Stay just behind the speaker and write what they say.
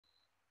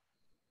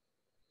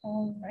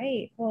All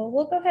right, well,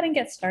 we'll go ahead and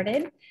get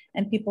started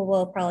and people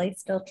will probably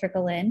still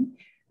trickle in.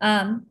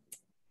 Um,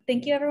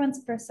 Thank you everyone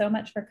for so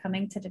much for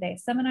coming to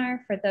today's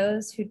seminar. For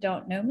those who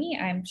don't know me,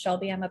 I'm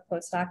Shelby. I'm a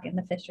postdoc in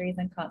the Fisheries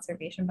and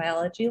Conservation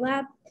Biology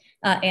Lab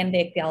and the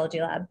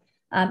Ichthyology Lab.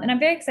 And I'm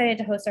very excited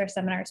to host our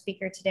seminar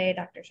speaker today,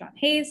 Dr. Sean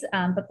Hayes.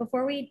 But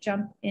before we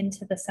jump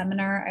into the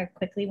seminar, I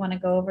quickly want to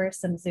go over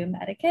some Zoom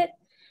etiquette.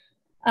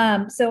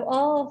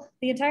 So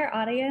the entire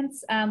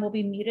audience will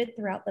be muted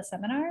throughout the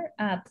seminar.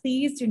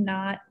 Please do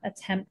not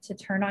attempt to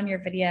turn on your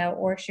video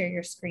or share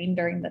your screen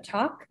during the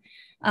talk.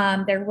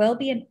 There will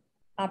be an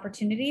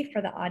opportunity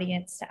for the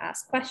audience to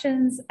ask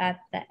questions at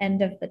the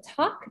end of the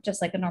talk,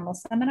 just like a normal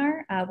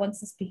seminar. Once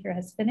the speaker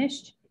has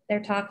finished their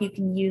talk, you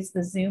can use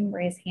the Zoom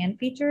raise hand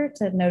feature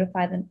to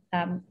notify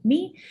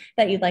me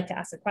that you'd like to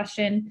ask a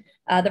question.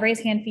 The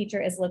raise hand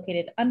feature is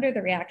located under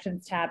the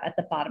reactions tab at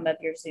the bottom of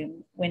your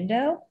Zoom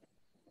window.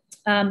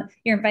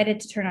 You're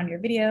invited to turn on your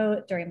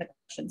video during the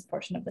questions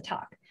portion of the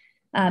talk.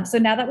 So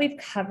now that we've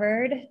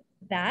covered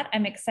that,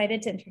 I'm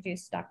excited to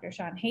introduce Dr.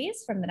 Sean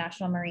Hayes from the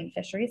National Marine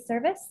Fisheries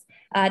Service.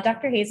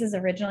 Dr. Hayes is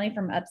originally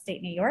from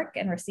upstate New York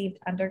and received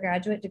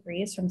undergraduate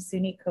degrees from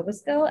SUNY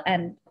Kobusco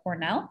and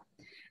Cornell.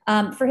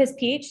 For his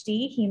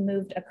PhD, he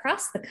moved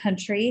across the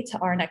country to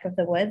our neck of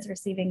the woods,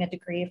 receiving a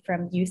degree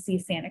from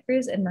UC Santa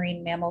Cruz in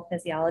marine mammal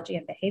physiology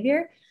and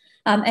behavior.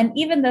 And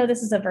even though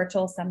this is a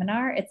virtual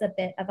seminar, it's a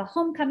bit of a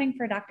homecoming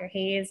for Dr.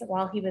 Hayes.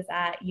 While he was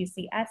at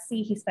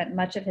UCSC, he spent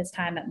much of his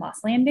time at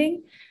Moss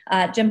Landing.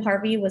 Jim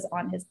Harvey was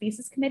on his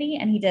thesis committee,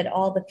 and he did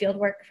all the field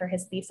work for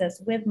his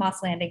thesis with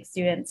Moss Landing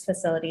students,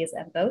 facilities,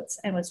 and boats,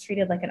 and was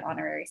treated like an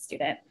honorary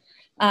student.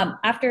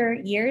 After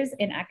years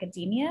in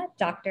academia,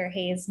 Dr.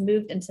 Hayes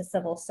moved into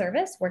civil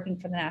service, working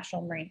for the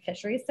National Marine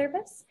Fisheries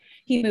Service.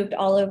 He moved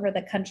all over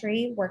the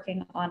country,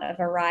 working on a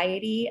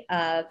variety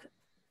of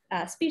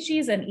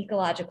species and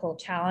ecological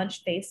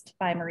challenge faced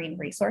by marine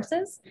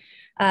resources.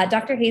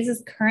 Dr. Hayes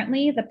is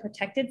currently the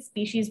Protected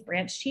Species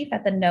Branch Chief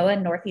at the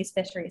NOAA Northeast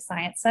Fisheries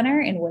Science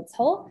Center in Woods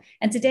Hole.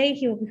 And today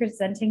he will be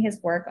presenting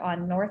his work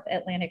on North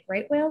Atlantic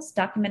right whales,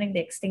 documenting the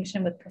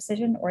extinction with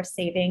precision or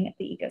saving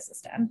the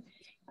ecosystem.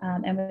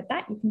 And with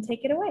that, you can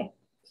take it away.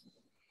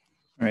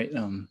 All right.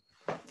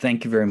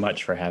 Thank you very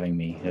much for having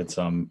me. It's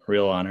a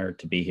real honor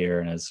to be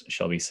here. And as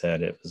Shelby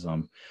said, it was,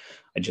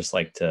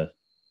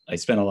 I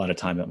spent a lot of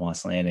time at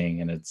Moss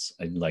Landing, and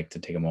I'd like to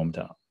take a moment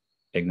to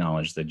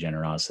acknowledge the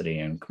generosity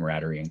and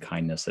camaraderie and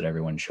kindness that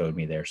everyone showed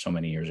me there so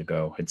many years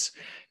ago. It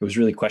was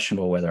really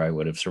questionable whether I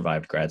would have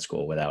survived grad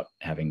school without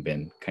having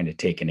been kind of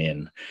taken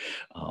in.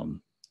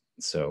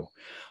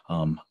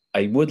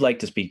 I would like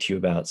to speak to you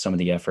about some of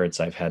the efforts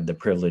I've had the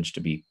privilege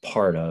to be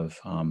part of.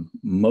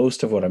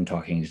 Most of what I'm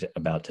talking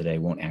about today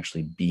won't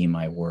actually be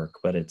my work,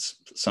 but it's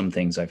some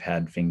things I've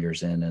had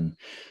fingers in and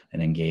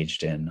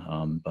engaged in.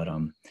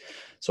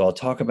 So I'll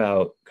talk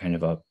about kind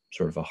of a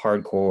sort of a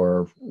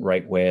hardcore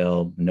right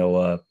whale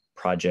NOAA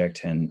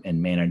project and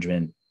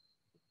management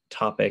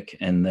topic.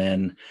 And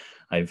then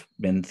I've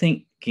been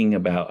thinking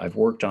about, I've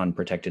worked on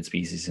protected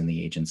species in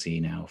the agency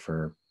now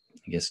for,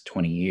 I guess,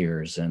 20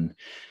 years and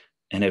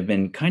have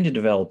been kind of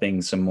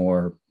developing some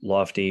more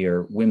lofty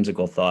or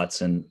whimsical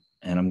thoughts. And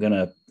I'm going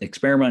to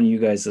experiment on you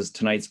guys, as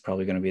tonight's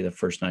probably going to be the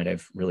first night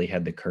I've really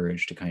had the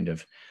courage to kind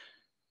of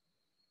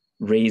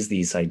raise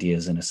these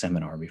ideas in a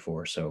seminar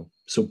before. So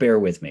bear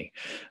with me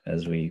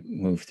as we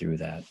move through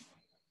that.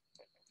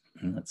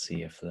 And let's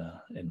see if the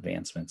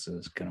advancements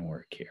is going to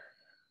work here.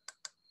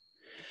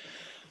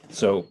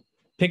 So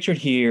pictured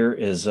here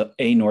is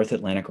a North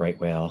Atlantic right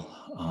whale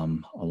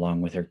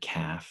along with her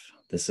calf.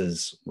 This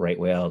is right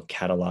whale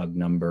catalog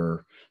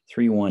number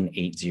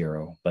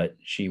 3180, but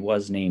she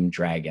was named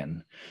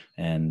Dragon,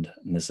 and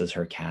this is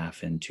her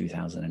calf in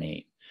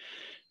 2008.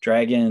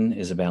 Dragon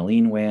is a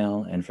baleen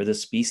whale, and for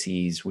this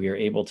species, we are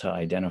able to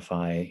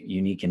identify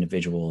unique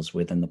individuals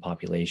within the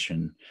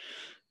population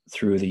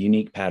through the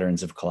unique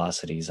patterns of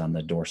callosities on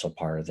the dorsal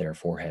part of their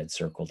forehead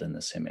circled in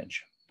this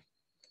image.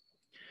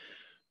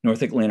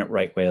 North Atlantic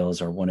right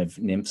whales are one of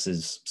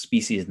NMFS's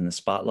species in the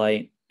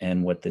spotlight,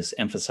 and what this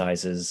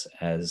emphasizes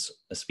as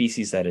a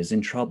species that is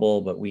in trouble,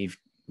 but we've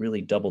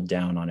really doubled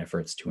down on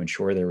efforts to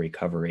ensure their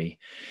recovery.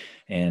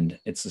 And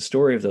it's the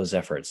story of those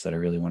efforts that I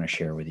really want to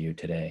share with you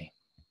today.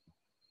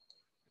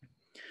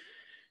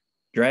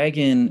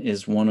 Dragon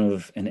is one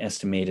of an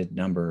estimated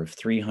number of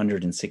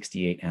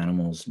 368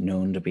 animals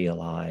known to be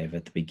alive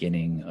at the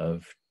beginning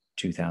of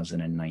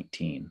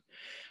 2019.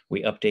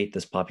 We update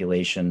this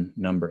population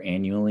number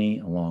annually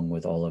along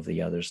with all of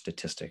the other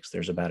statistics.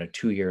 There's about a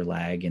 2-year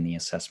lag in the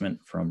assessment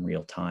from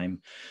real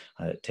time.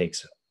 It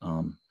takes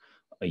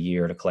a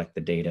year to collect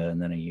the data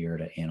and then a year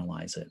to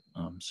analyze it.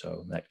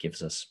 So that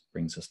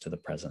brings us to the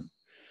present.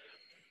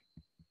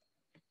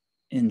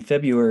 In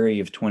February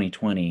of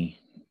 2020,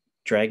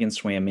 Dragon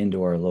swam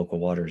into our local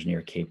waters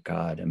near Cape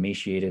Cod,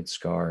 emaciated,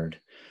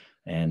 scarred,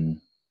 and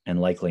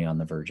likely on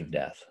the verge of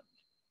death.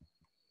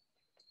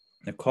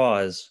 The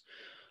cause,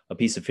 a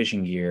piece of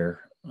fishing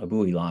gear, a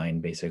buoy line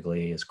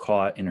basically, is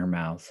caught in her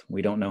mouth.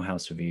 We don't know how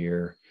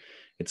severe.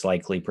 It's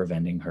likely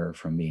preventing her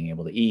from being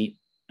able to eat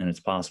and it's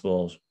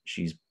possible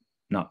she's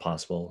not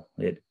possible.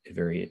 It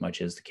very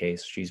much is the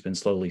case. She's been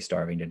slowly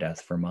starving to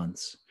death for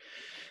months.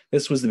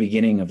 This was the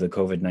beginning of the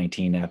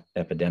COVID-19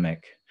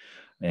 epidemic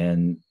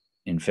and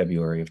in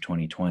February of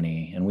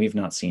 2020, and we've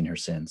not seen her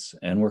since,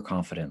 and we're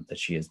confident that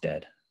she is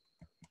dead.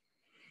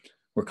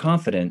 We're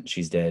confident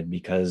she's dead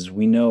because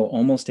we know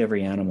almost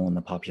every animal in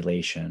the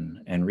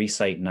population and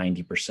recite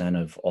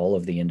 90% of all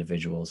of the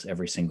individuals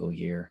every single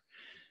year.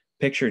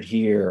 Pictured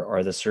here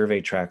are the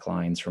survey track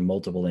lines from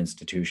multiple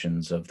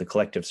institutions of the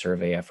collective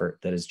survey effort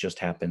that has just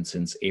happened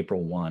since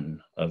April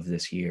 1 of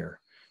this year,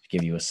 to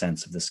give you a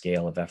sense of the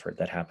scale of effort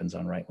that happens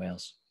on right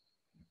whales.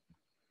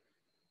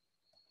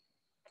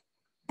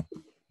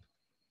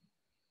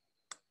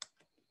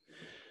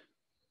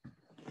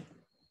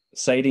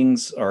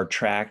 Sightings are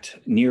tracked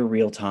near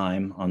real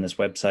time on this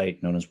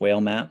website known as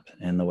Whale Map,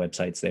 and the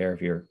website's there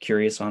if you're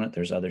curious on it.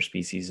 There's other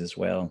species as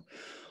well.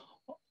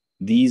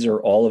 These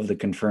are all of the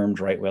confirmed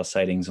right whale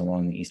sightings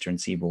along the eastern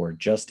seaboard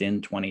just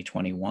in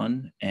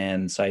 2021,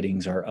 and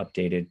sightings are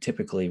updated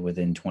typically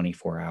within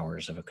 24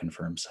 hours of a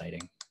confirmed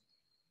sighting.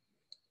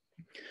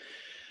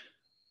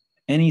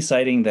 Any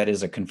sighting that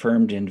is a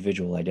confirmed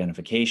individual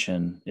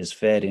identification is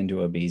fed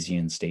into a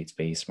Bayesian state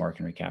space mark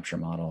and recapture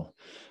model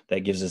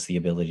that gives us the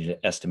ability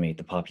to estimate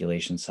the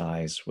population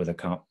size with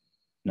a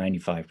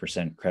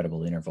 95%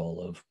 credible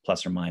interval of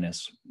plus or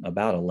minus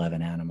about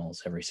 11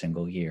 animals every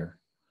single year.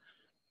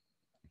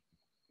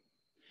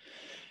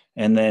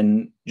 And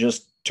then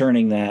just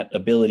turning that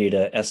ability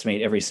to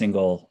estimate every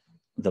single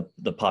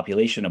the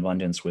population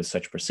abundance with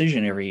such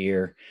precision every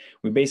year,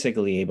 we're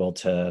basically able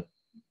to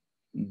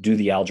do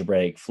the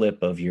algebraic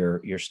flip of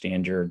your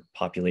standard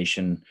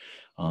population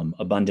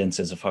abundance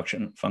as a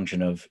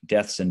function of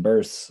deaths and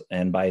births.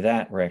 And by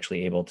that, we're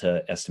actually able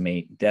to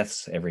estimate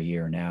deaths every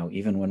year now,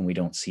 even when we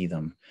don't see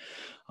them.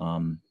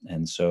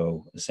 And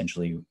so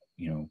essentially,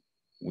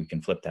 we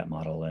can flip that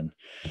model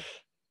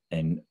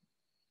and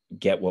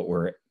get what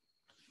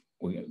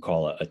we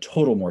call a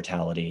total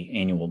mortality,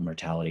 annual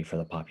mortality for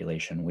the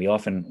population. We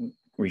often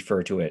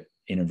refer to it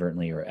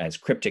inadvertently or as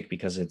cryptic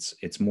because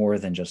it's more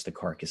than just the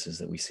carcasses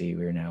that we see.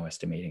 We are now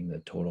estimating the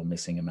total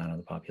missing amount of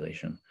the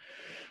population.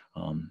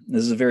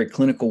 This is a very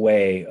clinical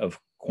way of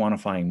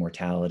quantifying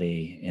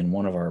mortality in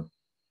one of our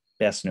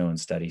best known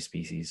study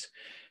species.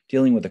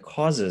 Dealing with the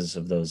causes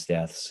of those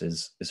deaths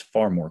is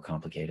far more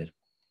complicated.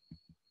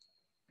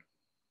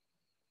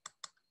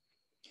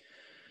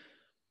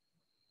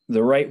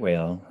 The right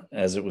whale,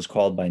 as it was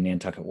called by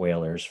Nantucket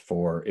whalers,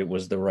 it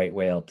was the right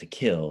whale to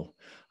kill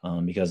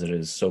because it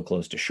is so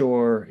close to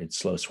shore, it's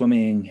slow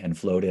swimming and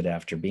floated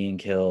after being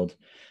killed,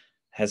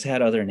 has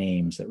had other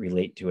names that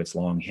relate to its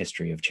long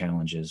history of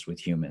challenges with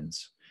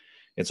humans.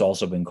 It's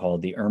also been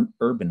called the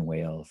urban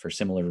whale for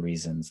similar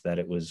reasons, that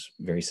it was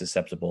very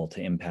susceptible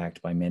to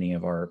impact by many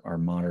of our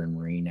modern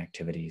marine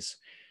activities.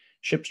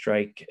 Ship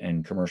strike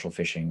and commercial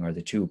fishing are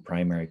the two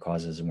primary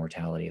causes of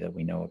mortality that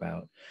we know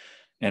about,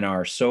 and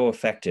are so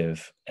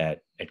effective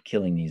at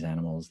killing these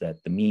animals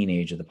that the mean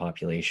age of the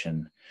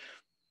population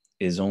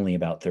is only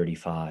about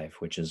 35,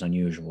 which is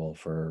unusual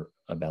for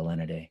a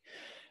Balenidae.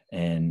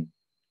 And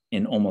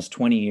in almost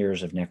 20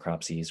 years of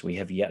necropsies, we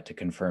have yet to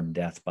confirm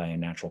death by a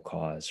natural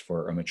cause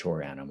for a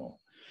mature animal.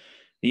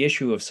 The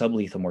issue of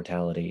sublethal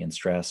mortality and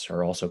stress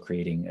are also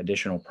creating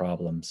additional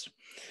problems,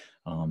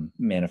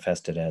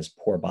 manifested as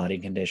poor body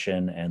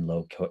condition and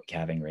low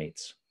calving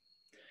rates.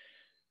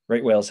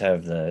 Right whales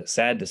have the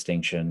sad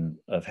distinction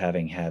of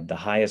having had the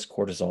highest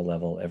cortisol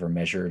level ever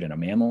measured in a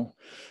mammal,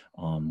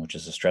 which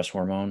is a stress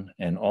hormone,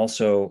 and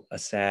also a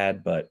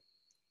sad but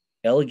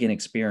elegant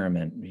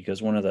experiment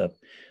because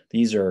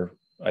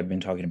I've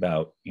been talking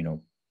about,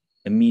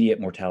 immediate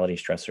mortality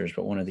stressors,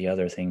 but one of the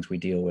other things we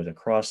deal with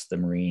across the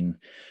marine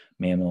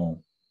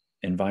mammal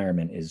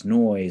environment is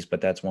noise, but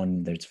that's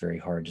one that's very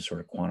hard to sort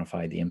of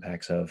quantify the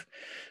impacts of.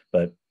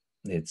 But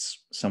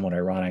it's somewhat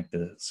ironic,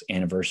 this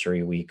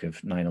anniversary week of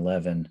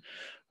 9/11,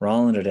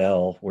 Roland et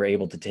al. Were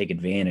able to take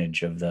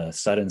advantage of the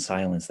sudden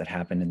silence that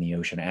happened in the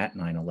ocean at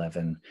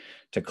 9/11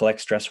 to collect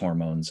stress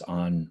hormones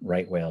on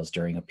right whales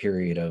during a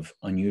period of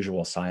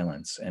unusual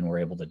silence, and were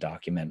able to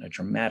document a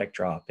dramatic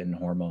drop in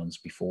hormones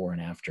before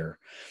and after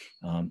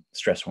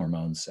stress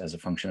hormones as a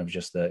function of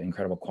just the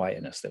incredible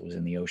quietness that was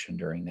in the ocean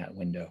during that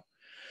window.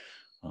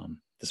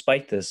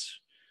 Despite this,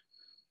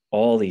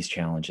 all these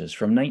challenges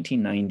from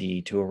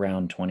 1990 to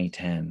around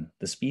 2010,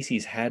 the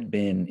species had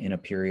been in a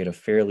period of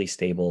fairly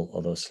stable,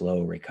 although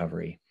slow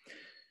recovery.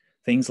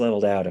 Things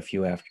leveled out a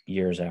few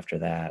years after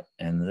that,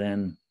 and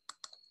then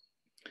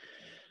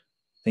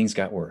things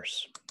got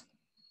worse.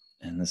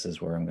 And this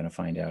is where I'm going to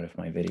find out if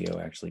my video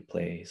actually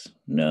plays.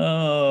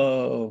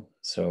 No!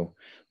 So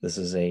this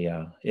is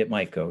it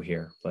might go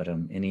here, but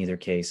in either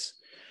case,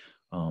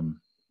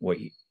 what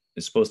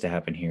is supposed to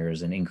happen here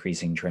is an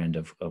increasing trend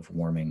of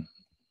warming.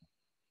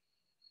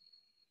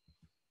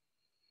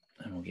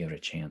 And we'll give it a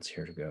chance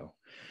here to go.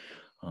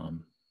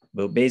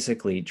 But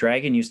basically,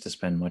 Dragon used to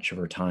spend much of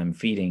her time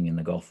feeding in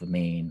the Gulf of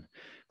Maine.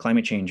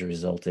 Climate change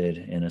resulted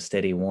in a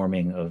steady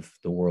warming of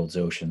the world's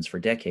oceans for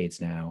decades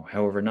now.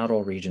 However, not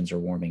all regions are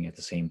warming at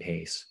the same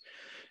pace.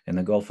 And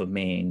the Gulf of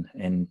Maine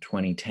in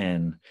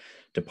 2010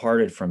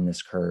 departed from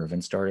this curve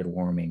and started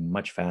warming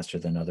much faster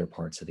than other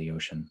parts of the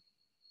ocean,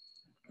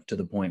 to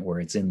the point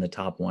where it's in the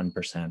top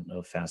 1%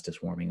 of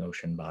fastest warming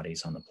ocean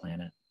bodies on the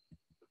planet.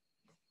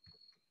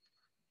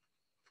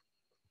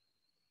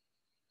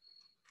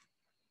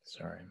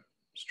 Sorry, I'm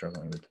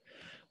struggling with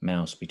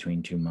mouse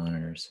between two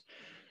monitors.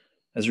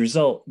 As a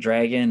result,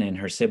 Dragon and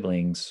her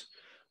siblings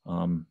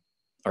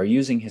are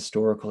using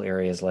historical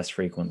areas less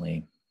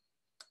frequently.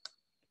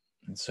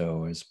 And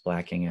so is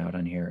blacking out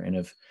on here,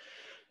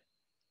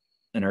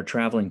 and are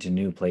traveling to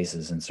new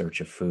places in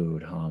search of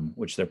food,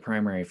 which their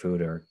primary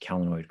food are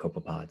calanoid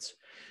copepods.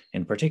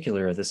 In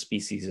particular, this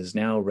species is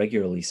now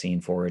regularly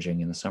seen foraging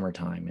in the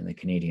summertime in the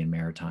Canadian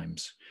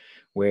Maritimes,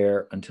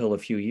 where until a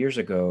few years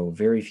ago,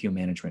 very few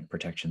management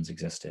protections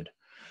existed.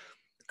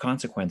 The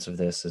consequence of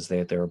this is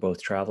that they are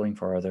both traveling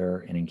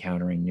farther and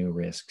encountering new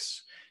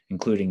risks,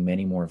 including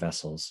many more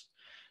vessels.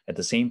 At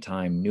the same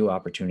time, new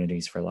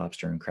opportunities for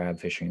lobster and crab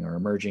fishing are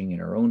emerging in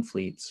our own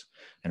fleets,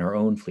 and our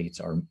own fleets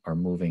are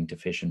moving to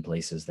fish in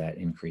places that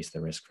increase the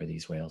risk for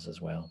these whales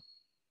as well.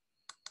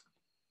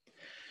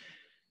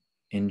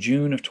 In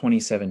June of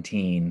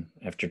 2017,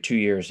 after 2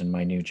 years in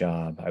my new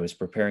job, I was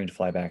preparing to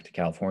fly back to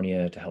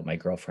California to help my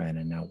girlfriend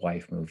and now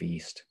wife move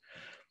east.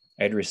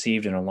 I had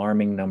received an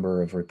alarming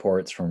number of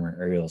reports from our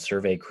aerial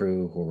survey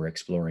crew who were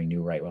exploring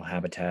new right whale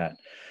habitat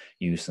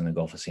use in the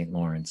Gulf of St.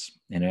 Lawrence.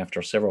 And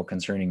after several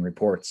concerning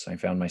reports, I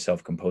found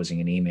myself composing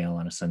an email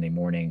on a Sunday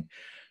morning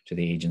to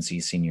the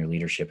agency's senior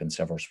leadership in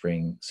Silver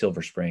Spring,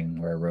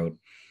 where I wrote,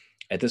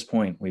 "At this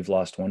point, we've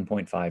lost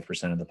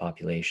 1.5% of the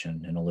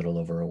population in a little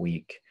over a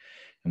week,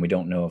 and we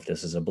don't know if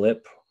this is a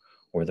blip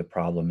or the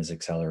problem is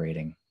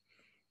accelerating.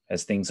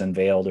 As things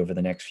unveiled over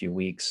the next few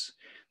weeks,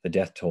 the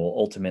death toll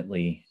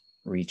ultimately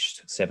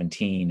reached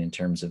 17 in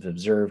terms of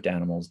observed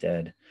animals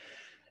dead,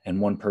 and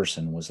one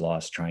person was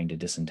lost trying to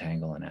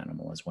disentangle an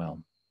animal as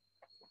well."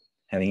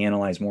 Having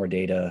analyzed more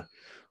data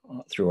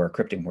through our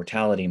cryptic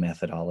mortality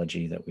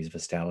methodology that we've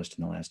established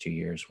in the last 2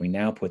 years, we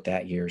now put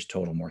that year's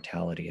total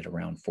mortality at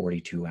around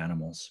 42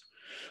 animals,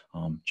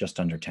 just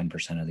under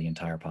 10% of the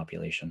entire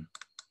population.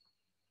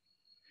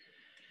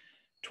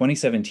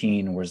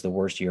 2017 was the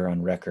worst year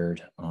on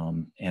record,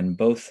 and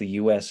both the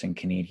US and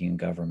Canadian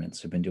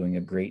governments have been doing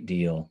a great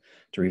deal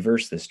to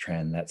reverse this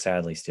trend that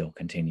sadly still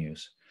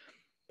continues.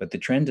 But the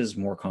trend is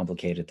more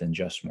complicated than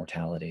just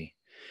mortality.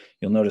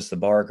 You'll notice the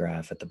bar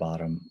graph at the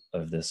bottom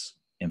of this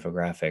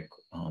infographic,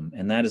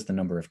 and that is the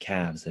number of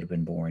calves that have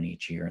been born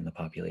each year in the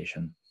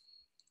population.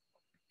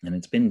 And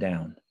it's been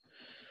down.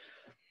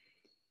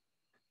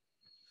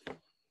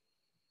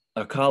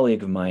 A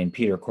colleague of mine,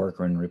 Peter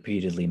Corcoran,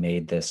 repeatedly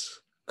made this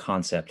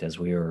concept as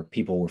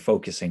people were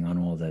focusing on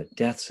all the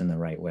deaths in the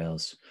right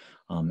whales,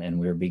 and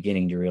we were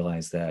beginning to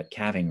realize that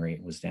calving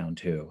rate was down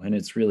too. And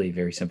it's really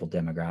very simple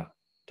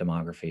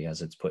demography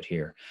as it's put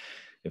here.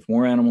 If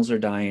more animals are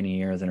dying a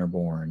year than are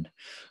born,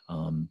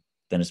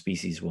 then a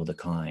species will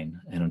decline.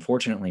 And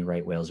unfortunately,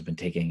 right whales have been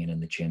taking it in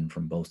the chin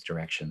from both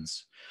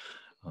directions.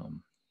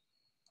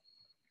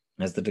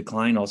 As the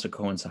decline also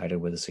coincided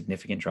with a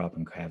significant drop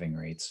in calving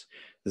rates,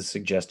 this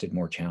suggested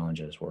more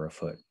challenges were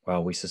afoot.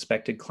 While we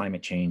suspected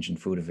climate change and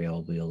food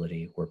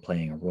availability were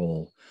playing a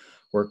role,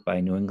 work by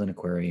New England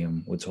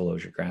Aquarium, Woods Hole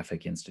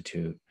Oceanographic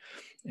Institute,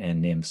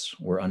 and NIMS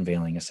were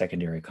unveiling a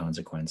secondary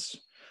consequence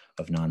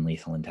of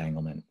non-lethal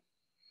entanglement.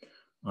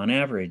 On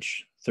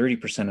average,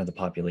 30% of the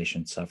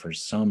population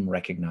suffers some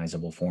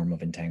recognizable form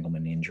of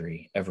entanglement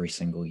injury every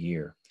single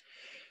year.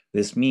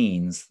 This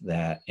means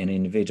that an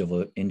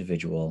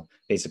individual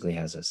basically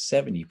has a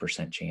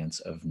 70%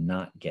 chance of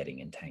not getting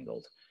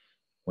entangled.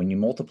 When you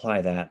multiply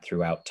that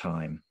throughout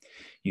time,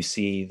 you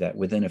see that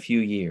within a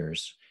few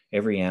years,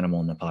 every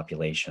animal in the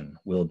population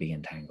will be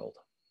entangled.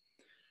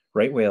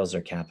 Right whales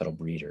are capital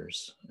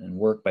breeders, and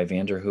work by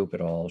Vanderhoop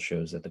et al.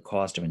 Shows that the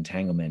cost of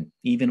entanglement,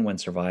 even when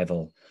survived,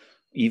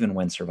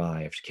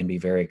 can be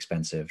very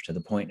expensive, to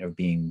the point of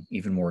being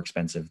even more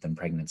expensive than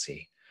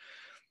pregnancy.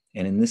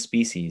 And in this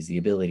species, the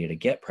ability to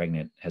get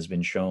pregnant has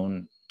been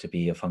shown to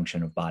be a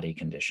function of body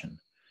condition.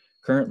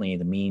 Currently,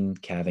 the mean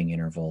calving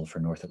interval for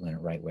North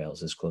Atlantic right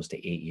whales is close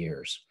to 8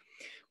 years,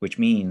 which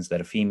means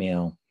that a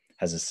female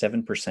has a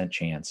 7%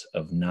 chance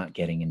of not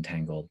getting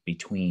entangled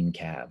between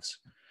calves.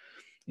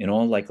 In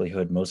all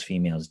likelihood, most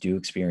females do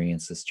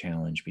experience this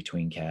challenge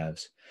between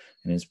calves,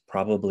 and it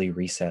probably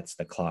resets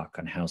the clock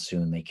on how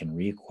soon they can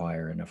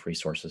reacquire enough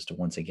resources to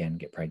once again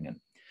get pregnant.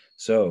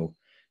 So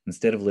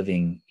instead of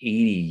living 80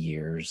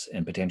 years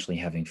and potentially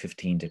having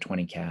 15 to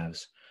 20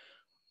 calves,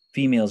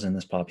 females in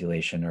this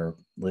population are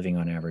living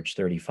on average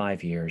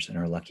 35 years and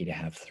are lucky to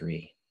have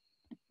 3.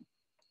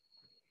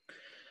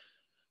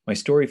 My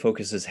story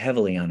focuses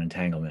heavily on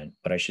entanglement,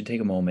 but I should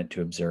take a moment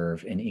to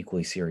observe an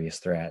equally serious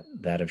threat,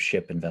 that of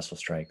ship and vessel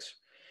strikes.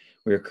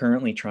 We are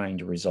currently trying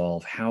to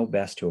resolve how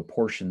best to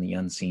apportion the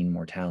unseen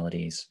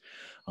mortalities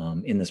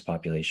in this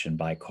population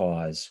by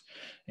cause.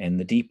 And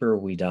the deeper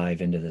we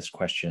dive into this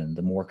question,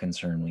 the more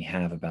concern we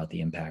have about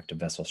the impact of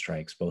vessel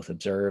strikes, both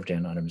observed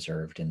and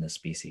unobserved in this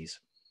species.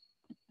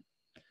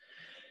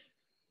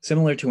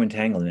 Similar to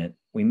entanglement,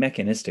 we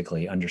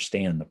mechanistically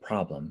understand the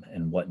problem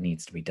and what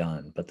needs to be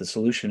done, but the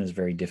solution is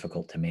very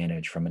difficult to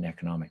manage from an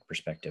economic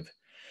perspective.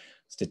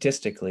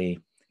 Statistically,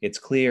 it's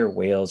clear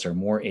whales are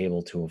more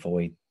able to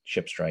avoid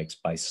ship strikes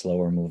by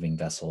slower moving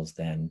vessels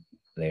than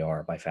they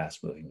are by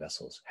fast moving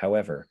vessels.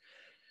 However,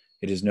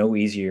 it is no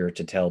easier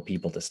to tell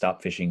people to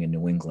stop fishing in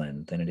New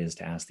England than it is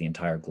to ask the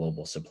entire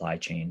global supply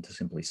chain to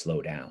simply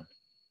slow down.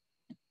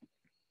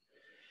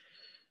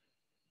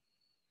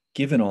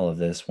 Given all of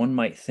this, one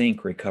might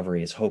think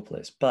recovery is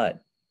hopeless,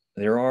 but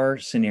there are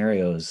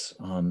scenarios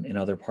in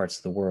other parts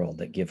of the world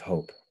that give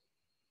hope.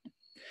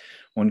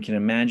 One can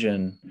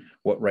imagine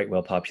what right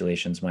whale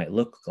populations might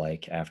look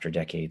like after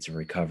decades of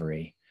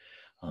recovery,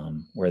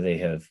 where they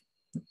have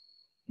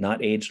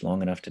not aged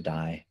long enough to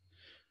die,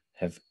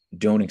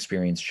 don't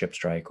experience ship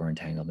strike or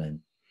entanglement.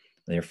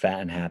 They're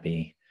fat and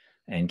happy,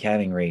 and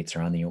calving rates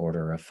are on the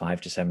order of 5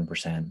 to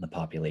 7%, and the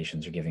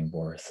populations are giving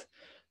birth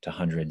to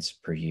hundreds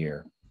per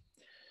year.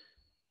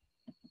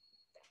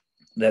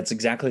 That's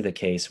exactly the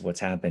case of what's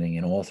happening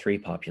in all three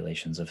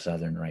populations of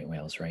southern right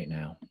whales right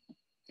now,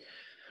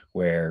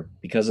 where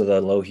because of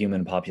the low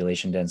human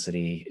population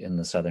density in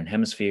the southern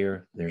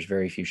hemisphere, there's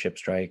very few ship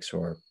strikes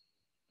or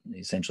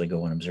essentially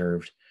go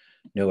unobserved,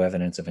 no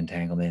evidence of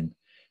entanglement.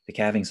 The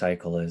calving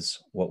cycle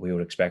is what we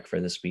would expect for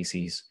this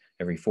species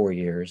every 4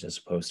 years, as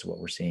opposed to what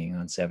we're seeing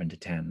on 7 to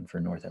 10 for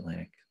North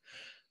Atlantic.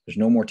 There's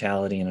no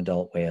mortality in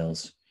adult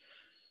whales.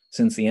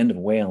 Since the end of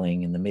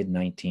whaling in the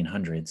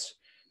mid-1900s,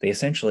 they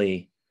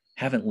essentially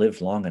haven't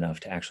lived long enough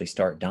to actually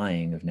start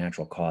dying of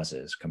natural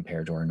causes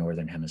compared to our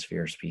Northern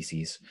Hemisphere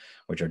species,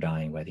 which are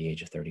dying by the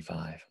age of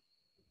 35.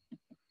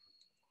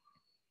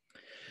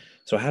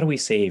 So how do we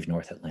save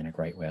North Atlantic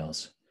right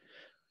whales?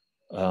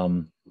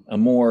 A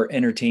more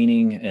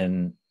entertaining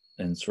and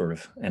sort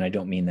of, and I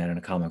don't mean that in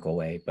a comical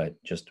way,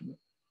 but just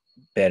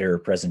better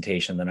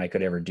presentation than I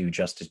could ever do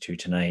justice to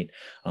tonight.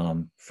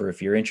 For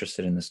if you're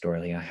interested in the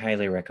story, I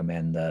highly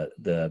recommend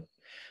the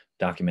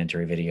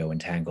documentary video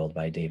Entangled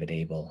by David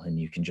Abel, and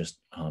you can just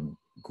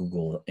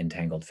Google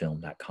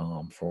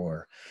entangledfilm.com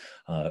for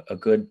a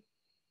good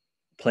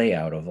play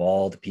out of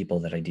all the people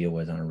that I deal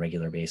with on a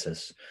regular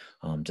basis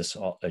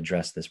to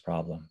address this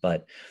problem.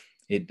 But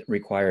it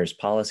requires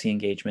policy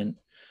engagement,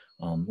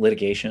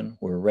 litigation.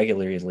 We're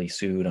regularly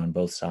sued on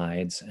both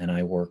sides, and I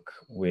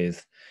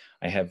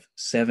have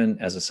 7,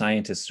 as a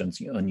scientist,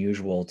 it's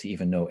unusual to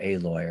even know a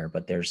lawyer,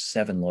 but there's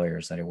 7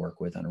 lawyers that I work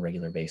with on a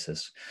regular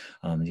basis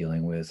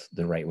dealing with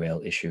the right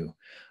whale issue.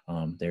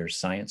 There's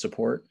science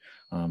support,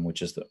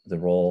 which is the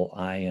role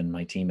I and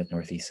my team at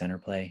Northeast Center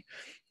play,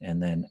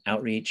 and then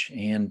outreach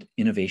and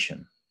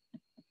innovation.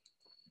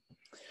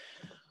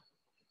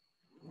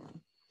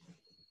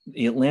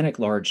 The Atlantic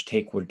large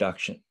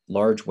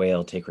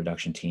whale take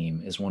reduction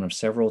team is one of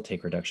several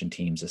take reduction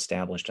teams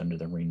established under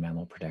the Marine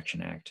Mammal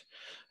Protection Act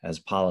as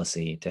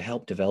policy to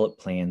help develop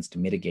plans to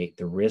mitigate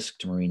the risk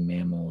to marine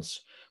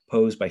mammals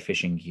posed by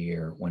fishing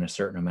gear when a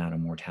certain amount of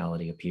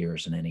mortality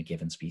appears in any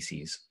given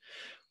species.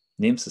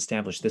 NIMS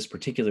established this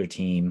particular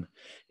team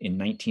in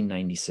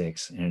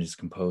 1996, and it is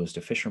composed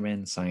of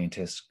fishermen,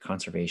 scientists,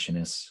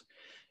 conservationists,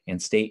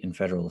 and state and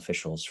federal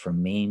officials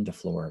from Maine to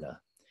Florida.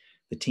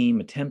 The team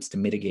attempts to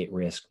mitigate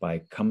risk by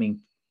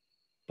coming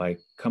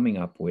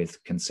up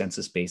with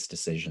consensus-based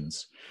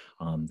decisions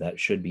that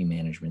should be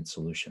management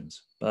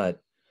solutions.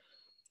 But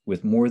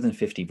with more than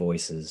 50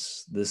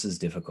 voices, this is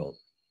difficult.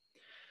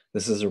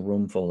 This is a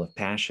room full of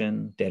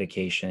passion,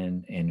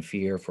 dedication, and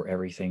fear for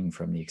everything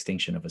from the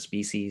extinction of a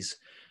species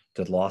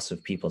to the loss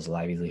of people's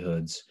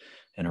livelihoods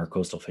and our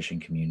coastal fishing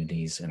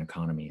communities and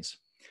economies.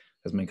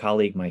 As my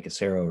colleague Mike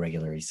Acero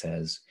regularly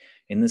says,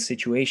 in this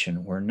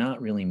situation, we're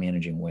not really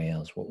managing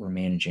whales. What we're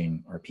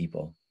managing are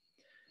people.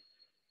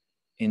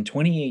 In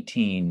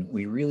 2018,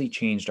 we really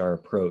changed our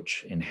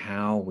approach in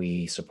how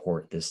we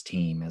support this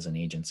team as an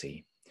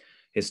agency.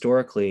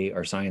 Historically,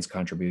 our science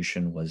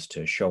contribution was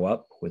to show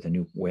up with a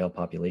new whale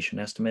population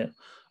estimate,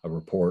 a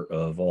report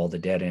of all the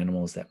dead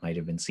animals that might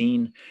have been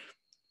seen,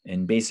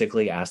 and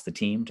basically ask the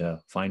team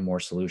to find more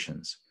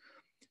solutions.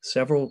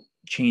 Several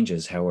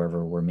changes,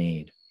 however, were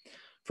made.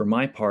 For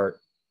my part,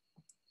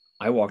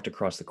 I walked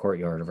across the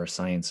courtyard of our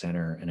science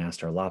center and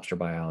asked our lobster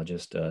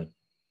biologist, a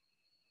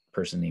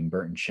person named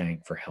Burton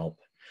Shank, for help,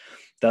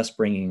 thus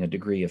bringing a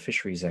degree of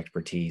fisheries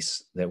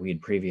expertise that we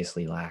had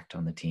previously lacked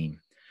on the team.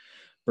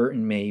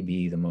 Burton may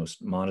be the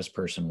most modest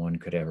person one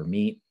could ever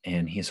meet,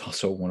 and he's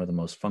also one of the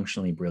most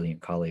functionally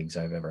brilliant colleagues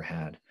I've ever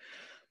had.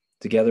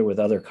 Together with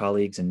other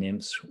colleagues in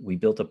NIMS, we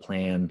built a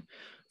plan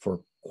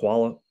for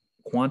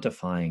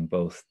quantifying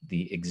both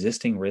the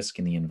existing risk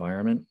in the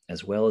environment,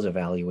 as well as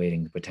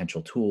evaluating the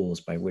potential tools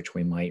by which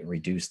we might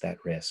reduce that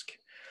risk.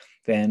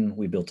 Then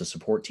we built a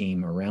support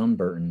team around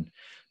Burton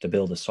to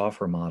build a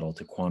software model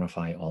to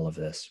quantify all of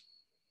this.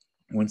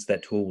 Once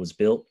that tool was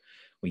built,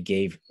 We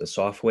gave the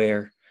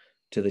software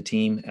to the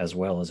team as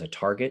well as a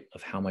target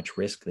of how much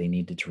risk they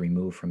needed to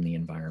remove from the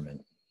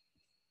environment.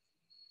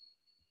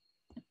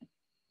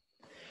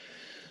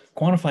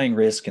 Quantifying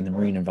risk in the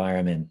marine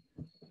environment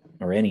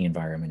or any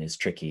environment is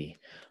tricky.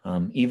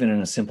 Even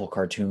in a simple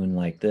cartoon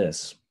like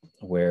this,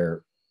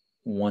 where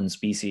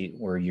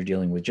you're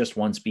dealing with just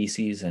one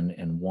species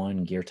and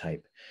one gear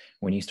type.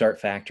 When you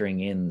start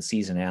factoring in the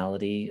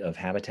seasonality of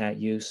habitat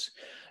use,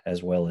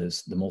 as well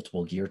as the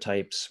multiple gear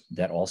types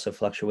that also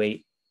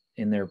fluctuate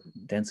in their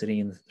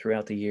density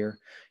throughout the year,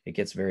 it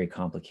gets very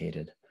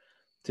complicated.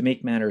 To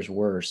make matters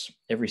worse,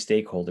 every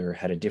stakeholder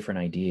had a different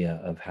idea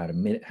of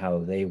how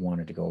they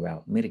wanted to go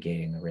about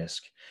mitigating the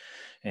risk,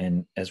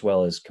 and as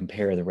well as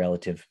compare the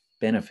relative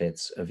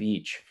benefits of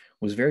each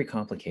was very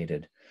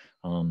complicated.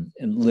 And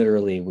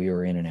literally, we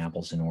were in an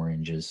apples and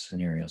oranges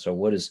scenario. So,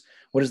 what is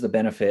the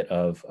benefit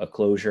of a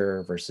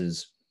closure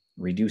versus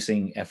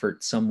reducing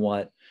effort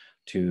somewhat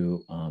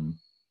to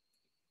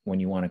when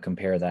you want to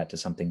compare that to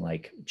something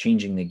like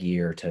changing the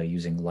gear to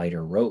using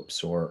lighter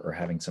ropes or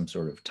having some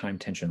sort of time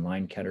tension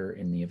line cutter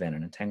in the event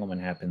an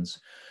entanglement happens,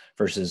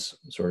 versus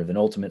sort of an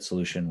ultimate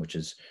solution, which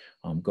is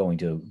going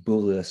to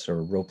buoyless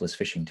or ropeless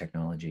fishing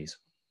technologies.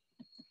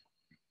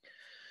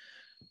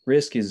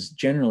 Risk is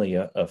generally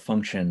a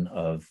function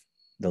of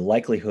the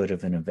likelihood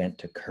of an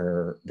event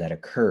that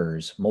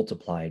occurs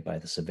multiplied by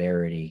the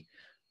severity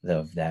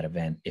of that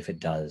event if it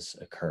does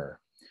occur.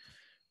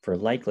 For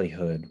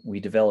likelihood, we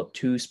developed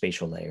two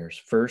spatial layers.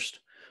 First,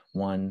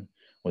 one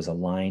was a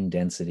line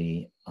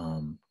density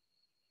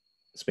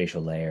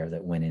spatial layer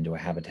that went into a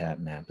habitat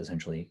map,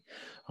 essentially.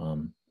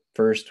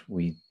 First,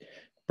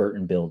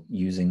 Burton built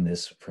using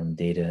this from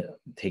data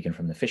taken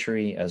from the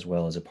fishery, as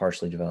well as a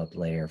partially developed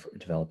layer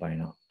developed by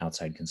an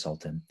outside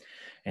consultant.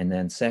 And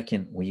then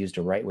second, we used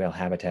a right whale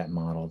habitat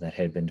model that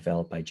had been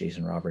developed by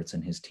Jason Roberts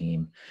and his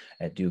team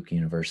at Duke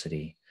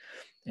University.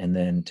 And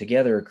then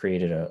together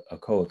created a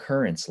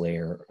co-occurrence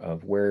layer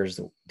of where's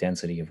the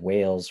density of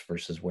whales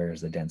versus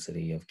where's the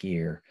density of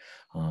gear,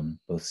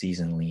 both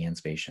seasonally and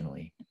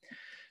spatially.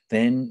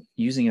 Then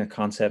using a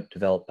concept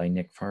developed by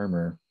Nick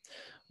Farmer,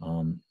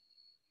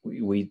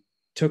 we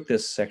took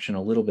this section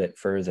a little bit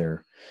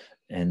further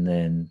and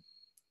then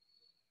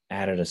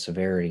added a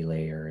severity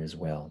layer as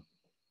well.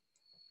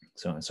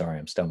 So I'm sorry,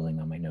 I'm stumbling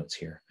on my notes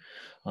here.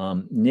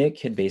 Nick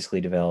had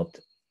basically developed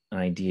an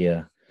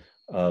idea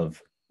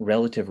of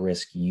relative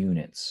risk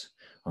units.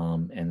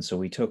 And so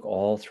we took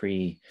all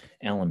three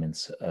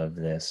elements of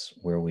this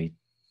where we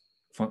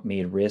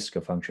made risk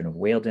a function of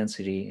whale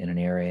density in an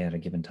area at a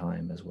given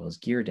time, as well as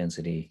gear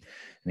density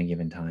in a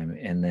given time.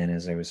 And then,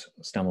 as I was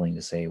stumbling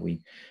to say,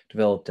 we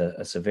developed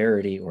a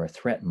severity or a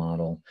threat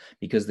model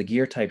because the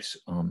gear types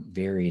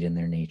varied in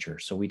their nature.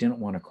 So we didn't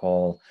want to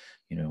call,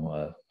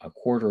 a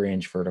 1/4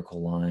 inch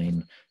vertical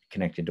line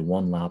connected to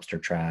one lobster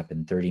trap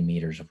in 30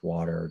 meters of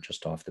water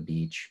just off the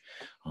beach,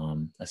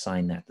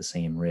 assign that the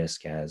same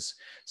risk as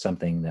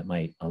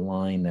a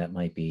line that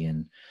might be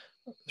in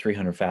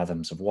 300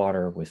 fathoms of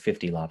water with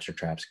 50 lobster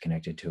traps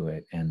connected to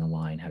it, and the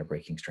line had a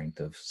breaking strength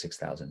of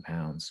 6,000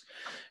 pounds.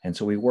 And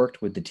so we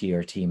worked with the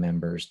TRT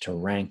members to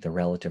rank the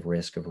relative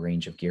risk of a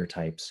range of gear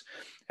types,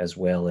 as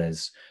well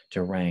as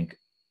to rank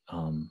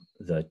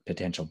the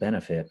potential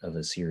benefit of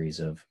a series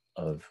of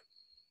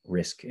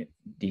risk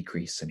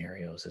decrease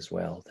scenarios as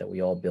well that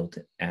we all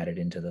added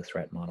into the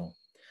threat model.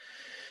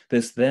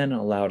 This then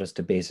allowed us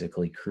to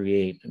basically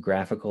create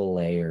graphical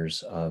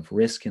layers of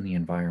risk in the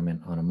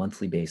environment on a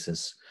monthly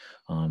basis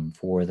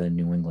for the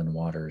New England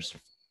waters.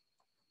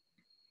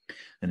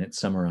 And it's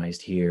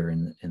summarized here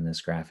in this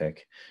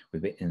graphic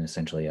in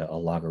essentially a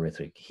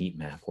logarithmic heat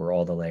map where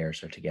all the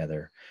layers are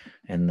together.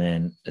 And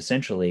then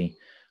essentially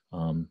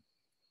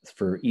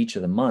for each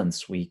of the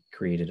months, we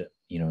created,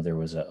 there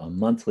was a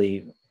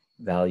monthly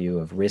value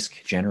of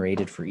risk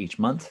generated for each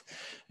month.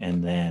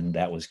 And then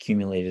that was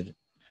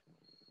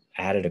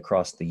added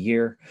across the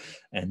year.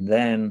 And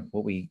then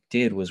what we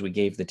did was we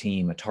gave the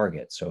team a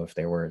target. So if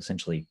there were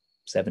essentially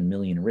 7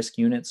 million risk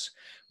units,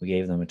 we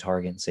gave them a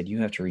target and said, you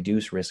have to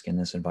reduce risk in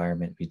this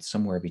environment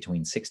somewhere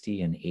between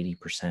 60 and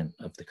 80%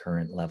 of the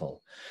current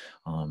level.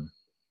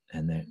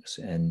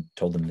 And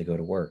told them to go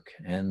to work.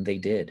 And they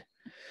did.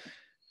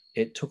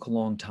 It took a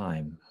long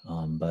time,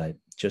 but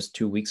just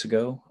 2 weeks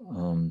ago,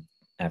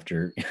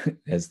 after,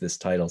 as this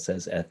title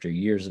says, after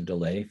years of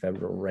delay,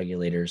 federal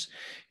regulators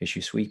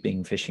issue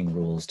sweeping fishing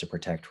rules to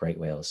protect right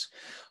whales.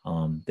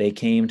 They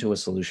came to a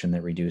solution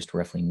that reduced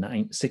roughly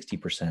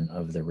 60%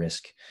 of the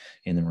risk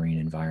in the marine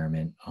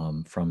environment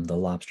from the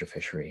lobster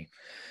fishery.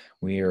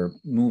 We are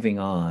moving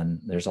on.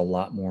 There's a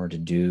lot more to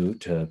do.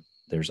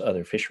 There's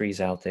other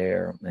fisheries out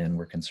there, and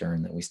we're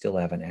concerned that we still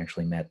haven't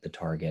actually met the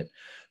target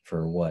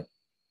for what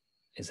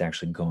is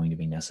actually going to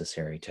be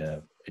necessary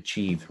to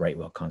achieve right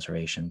whale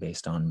conservation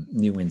based on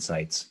new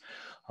insights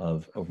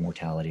of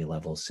mortality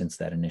levels since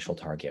that initial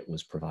target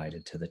was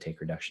provided to the take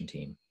reduction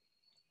team.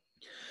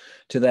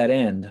 To that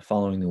end,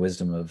 following the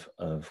wisdom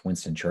of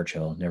Winston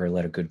Churchill, never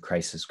let a good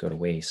crisis go to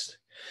waste.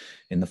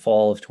 In the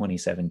fall of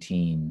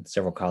 2017,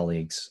 several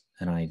colleagues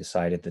and I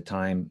decided the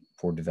time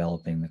for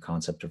developing the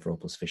concept of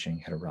ropeless fishing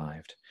had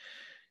arrived.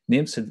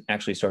 NIMS had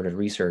actually started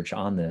research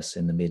on this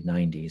in the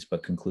mid-90s,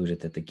 but concluded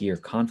that the gear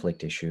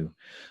conflict issue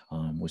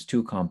was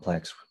too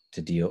complex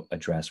to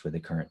address with the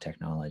current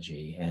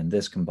technology. And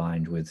this,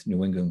 combined with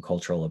New England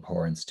cultural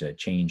abhorrence to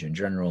change in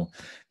general,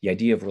 the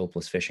idea of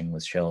ropeless fishing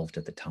was shelved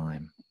at the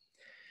time.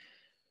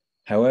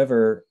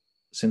 However,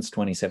 since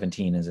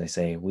 2017, as I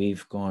say,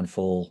 we've gone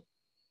full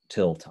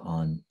tilt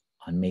on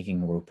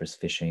making ropeless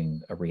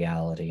fishing a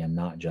reality and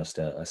not just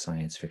a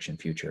science fiction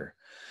future.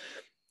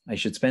 I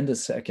should spend a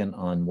second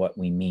on what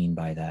we mean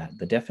by that.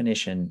 The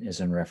definition is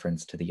in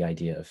reference to the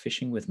idea of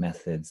fishing with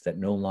methods that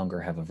no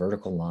longer have a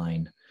vertical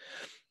line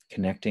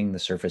connecting the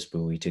surface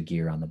buoy to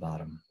gear on the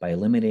bottom. By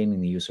eliminating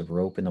the use of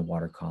rope in the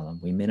water column,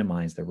 we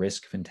minimize the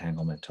risk of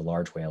entanglement to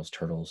large whales,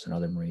 turtles, and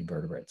other marine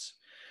vertebrates.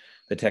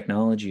 The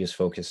technology is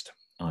focused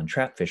on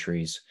trap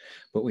fisheries,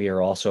 but we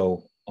are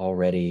also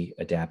already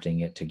adapting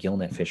it to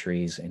gillnet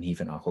fisheries and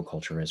even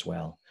aquaculture as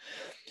well.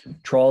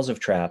 Trawls of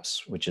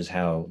traps, which is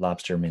how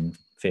lobstermen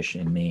fish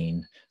in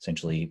Maine,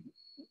 essentially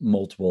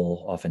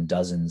multiple, often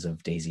dozens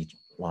of daisy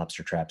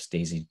lobster traps,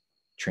 daisy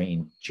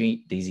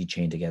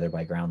chained together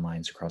by ground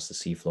lines across the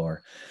seafloor,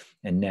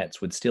 and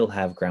nets would still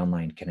have ground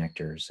line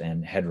connectors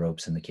and head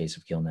ropes in the case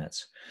of gill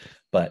nets.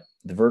 But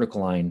the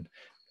vertical line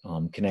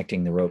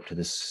connecting the rope to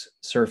the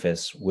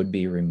surface would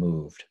be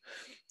removed.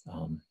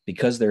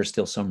 Because there's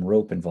still some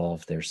rope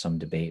involved, there's some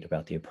debate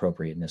about the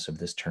appropriateness of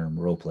this term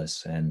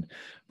ropeless,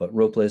 but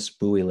ropeless,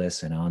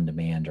 buoyless, and on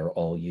demand are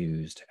all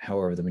used.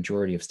 However, the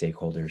majority of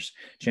stakeholders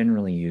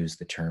generally use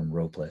the term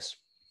ropeless.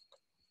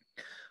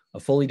 A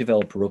fully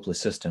developed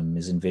ropeless system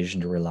is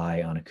envisioned to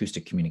rely on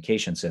acoustic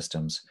communication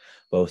systems,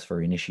 both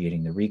for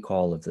initiating the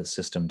recall of the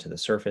system to the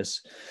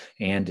surface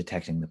and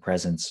detecting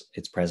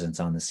its presence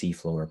on the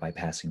seafloor by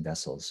passing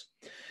vessels.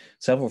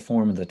 Several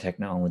forms of the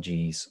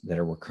technologies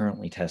that we're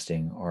currently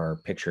testing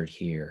are pictured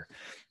here,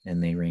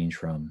 and they range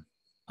from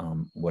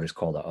what is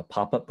called a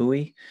pop-up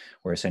buoy,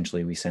 where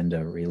essentially we send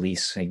a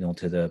release signal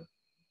to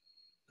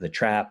the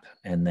trap,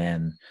 and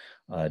then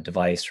a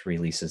device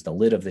releases the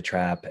lid of the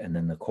trap, and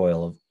then the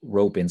coil of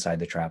rope inside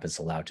the trap is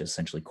allowed to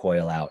essentially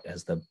coil out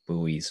as the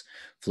buoys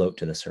float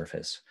to the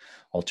surface.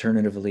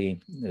 Alternatively,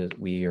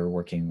 we are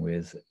working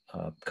with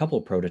a couple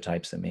of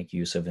prototypes that make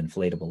use of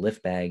inflatable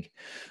lift bag.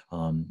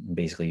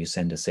 Basically, you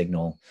send a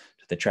signal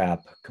to the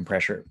trap,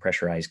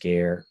 pressurized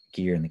gear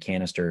in the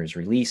canister is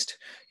released,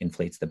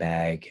 inflates the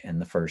bag,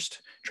 and the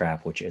first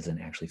trap, which isn't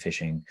actually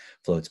fishing,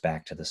 floats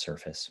back to the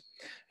surface.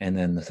 And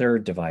then the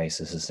third device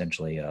is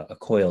essentially a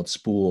coiled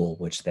spool,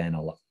 which then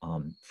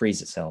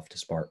frees itself to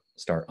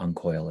start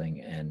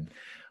uncoiling and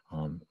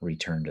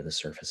return to the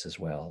surface as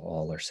well.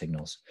 All are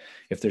signals.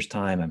 If there's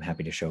time, I'm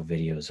happy to show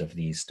videos of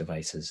these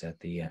devices at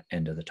the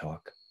end of the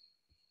talk.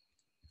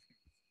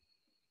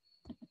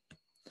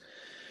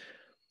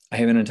 I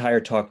have an entire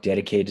talk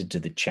dedicated to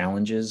the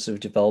challenges of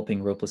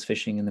developing ropeless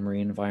fishing in the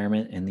marine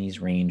environment, and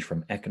these range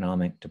from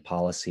economic to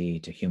policy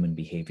to human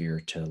behavior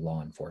to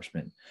law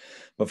enforcement.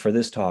 But for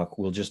this talk,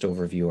 we'll just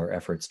overview our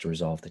efforts to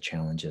resolve the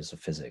challenges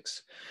of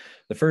physics.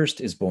 The first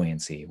is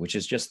buoyancy, which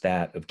is just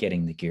that of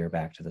getting the gear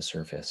back to the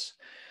surface.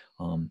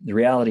 The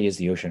reality is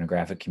the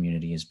oceanographic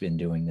community has been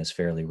doing this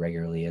fairly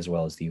regularly, as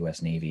well as the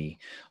US Navy,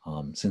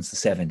 since the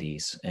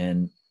 70s.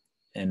 And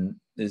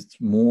it's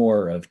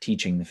more of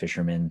teaching the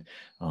fishermen,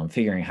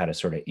 figuring out how to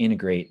sort of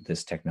integrate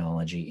this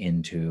technology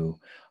into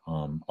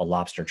a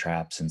lobster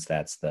trap, since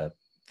that's the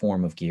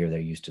form of gear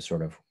they're used to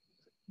sort of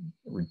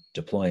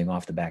deploying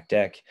off the back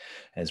deck,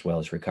 as well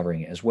as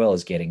recovering, as well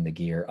as getting the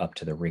gear up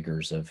to the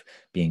rigors of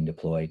being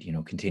deployed,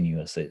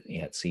 continuously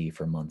at sea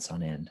for months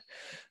on end.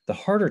 The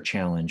harder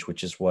challenge,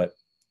 which is what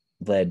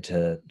led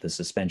to the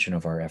suspension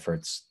of our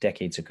efforts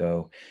decades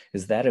ago,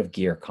 is that of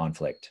gear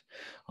conflict,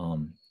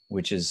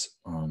 which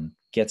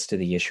gets to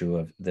the issue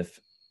of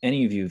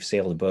any of you who've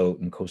sailed a boat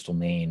in coastal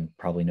Maine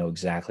probably know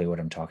exactly what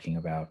I'm talking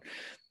about.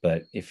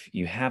 But if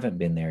you haven't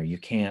been there,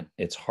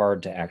 it's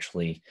hard to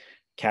actually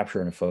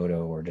capture in a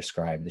photo or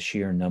describe the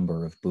sheer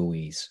number of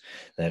buoys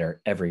that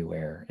are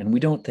everywhere. And we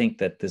don't think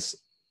that this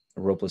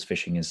ropeless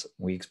fishing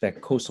we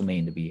expect coastal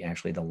Maine to be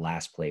actually the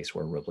last place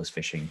where ropeless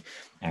fishing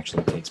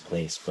actually takes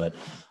place. But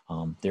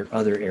there are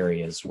other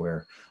areas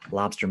where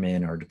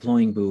lobstermen are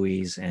deploying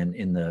buoys, and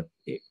in the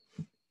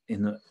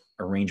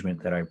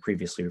arrangement that I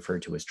previously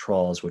referred to as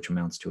trawls, which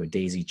amounts to a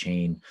daisy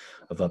chain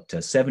of up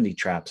to 70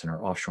 traps in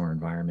our offshore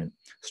environment,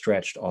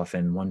 stretched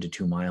often 1 to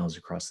 2 miles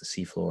across the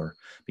seafloor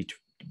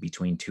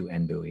between two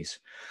end buoys.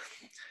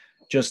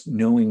 Just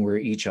knowing where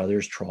each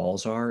other's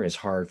trawls are is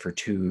hard for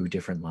two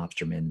different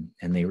lobstermen,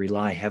 and they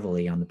rely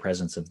heavily on the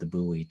presence of the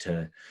buoy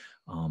to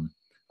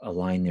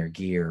align their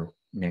gear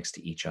next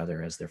to each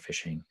other as they're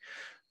fishing.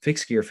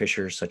 Fixed gear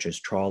fishers such as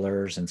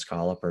trawlers and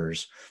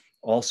scallopers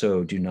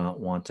also do not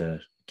want to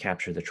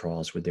capture the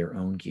trawls with their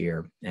own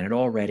gear, and it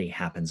already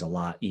happens a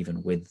lot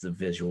even with the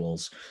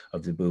visuals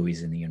of the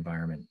buoys in the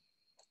environment.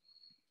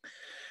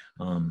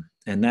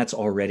 And that's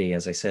already,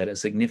 as I said, a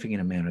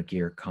significant amount of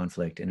gear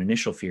conflict. And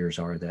initial fears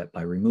are that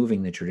by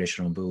removing the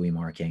traditional buoy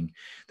marking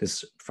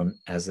this from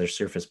as their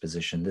surface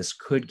position, this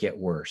could get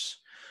worse.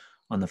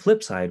 On the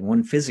flip side,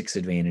 one physics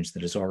advantage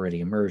that has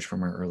already emerged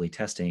from our early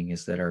testing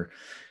is that our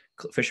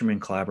fishermen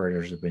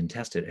collaborators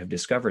have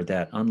discovered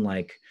that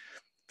unlike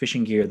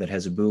fishing gear that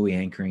has a buoy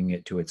anchoring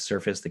it to its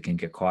surface that can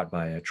get caught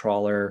by a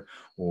trawler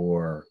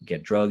or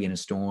get dragged in a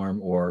storm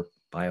or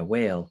by a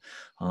whale,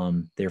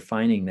 they're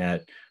finding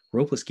that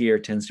ropeless gear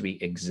tends to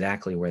be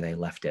exactly where they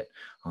left it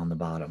on the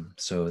bottom.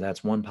 So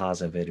that's one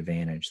positive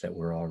advantage that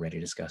we're already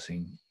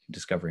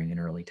discovering in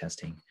early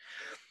testing.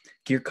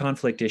 Gear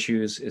conflict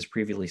issues, as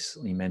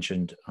previously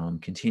mentioned,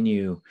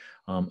 continue.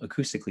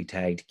 Acoustically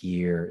tagged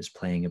gear is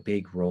playing a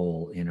big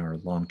role in our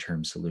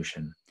long-term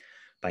solution.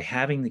 By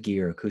having the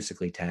gear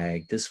acoustically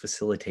tagged, this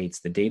facilitates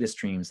the data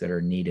streams that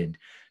are needed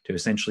to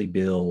essentially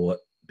build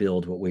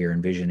what we are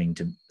envisioning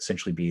to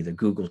essentially be the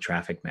Google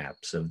traffic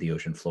maps of the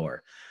ocean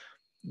floor.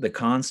 The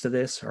cons to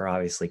this are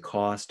obviously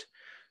cost,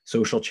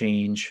 social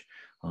change,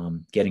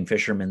 getting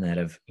fishermen that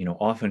have,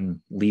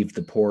 often leave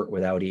the port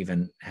without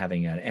even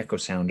having an echo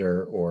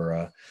sounder or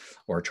a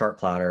chart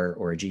plotter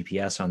or a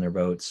GPS on their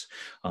boats,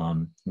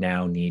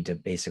 now need to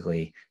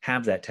basically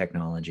have that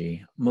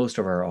technology. Most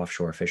of our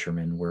offshore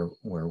fishermen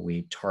where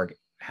we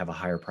have a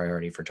higher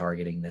priority for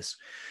targeting this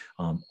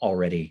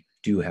already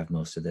do have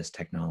most of this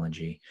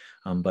technology,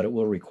 but it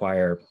will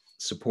require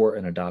support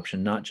and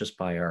adoption, not just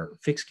by our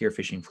fixed gear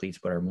fishing fleets,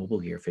 but our mobile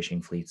gear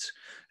fishing fleets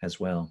as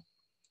well.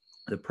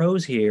 The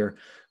pros here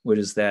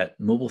was that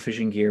mobile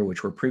fishing gear,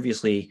 which were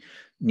previously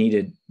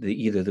needed,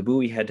 either the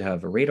buoy had to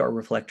have a radar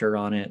reflector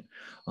on it.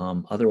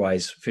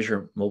 Otherwise,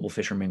 mobile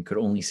fishermen could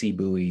only see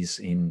buoys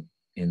in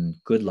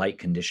good light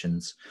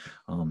conditions.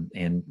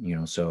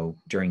 So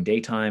during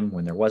daytime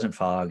when there wasn't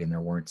fog and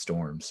there weren't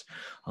storms.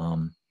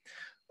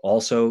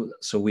 Also,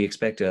 so we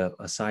expect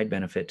a side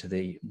benefit to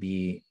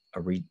be a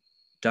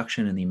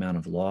reduction in the amount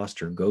of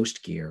lost or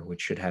ghost gear,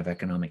 which should have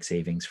economic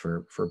savings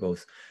for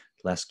both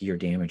less gear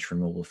damage for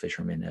mobile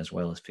fishermen as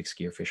well as fixed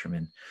gear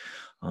fishermen.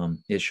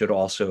 It should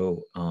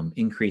also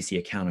increase the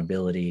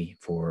accountability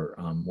for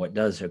what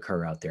does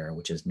occur out there,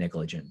 which is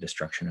negligent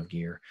destruction of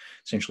gear.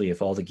 Essentially,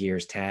 if all the gear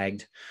is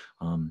tagged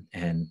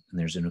and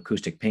there's an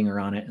acoustic pinger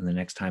on it, and the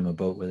next time a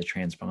boat with a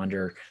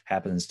transponder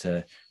happens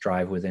to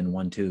drive within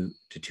 1 to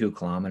 2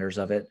 kilometers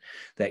of it,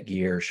 that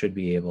gear should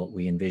be able,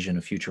 we envision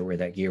a future where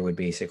that gear would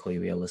basically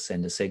be able to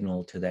send a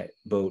signal to that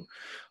boat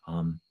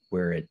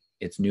where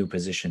its new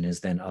position is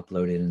then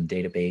uploaded in the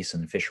database,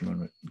 and the fisherman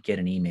would get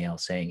an email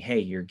saying, hey,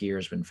 your gear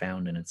has been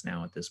found and it's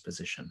now at this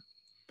position.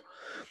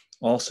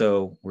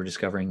 Also, we're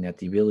discovering that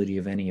the ability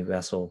of any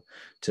vessel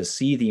to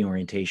see the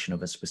orientation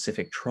of a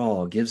specific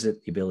trawl gives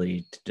it the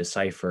ability to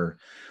decipher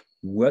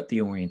what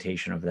the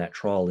orientation of that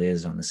trawl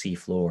is on the sea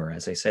floor.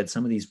 As I said,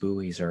 some of these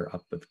buoys are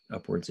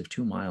upwards of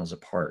 2 miles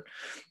apart.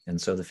 And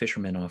so the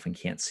fishermen often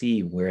can't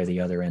see where the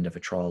other end of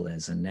a trawl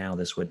is. And now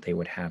they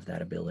would have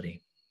that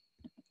ability.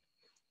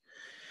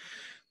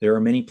 There are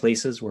many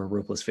places where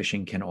ropeless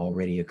fishing can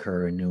already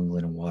occur in New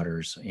England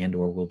waters and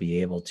or will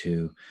be able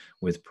to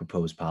with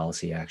proposed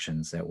policy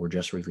actions that were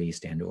just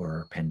released and or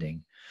are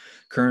pending.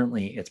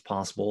 Currently, it's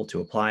possible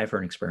to apply for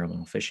an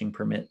experimental fishing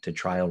permit to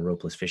trial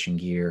ropeless fishing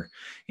gear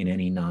in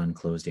any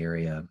non-closed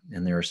area.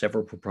 And there are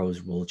several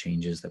proposed rule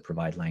changes that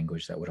provide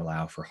language that would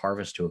allow for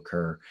harvest to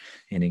occur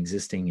in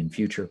existing and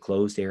future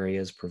closed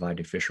areas,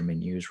 provided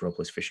fishermen use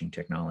ropeless fishing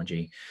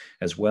technology,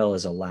 as well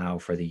as allow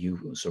for the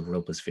use of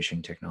ropeless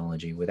fishing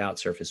technology without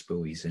surface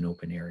buoys in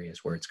open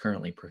areas where it's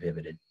currently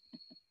prohibited.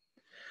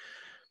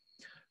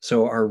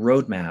 So our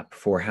roadmap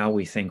for how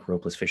we think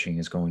ropeless fishing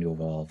is going to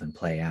evolve and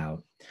play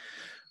out.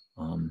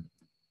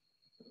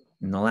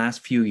 In the last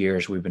few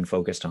years, we've been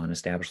focused on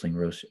establishing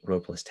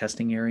ropeless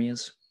testing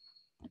areas,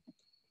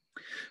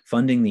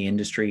 funding the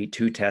industry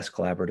to test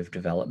collaborative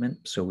development.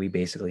 So we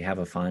basically have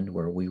a fund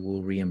where we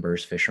will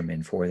reimburse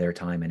fishermen for their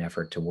time and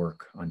effort to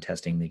work on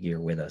testing the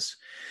gear with us.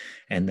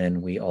 And then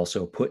we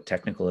also put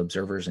technical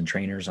observers and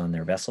trainers on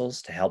their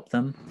vessels to help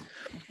them.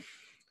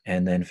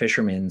 And then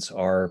fishermen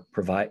are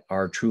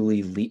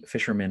truly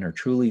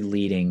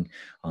leading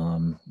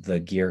the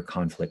gear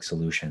conflict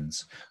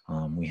solutions.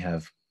 We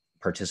have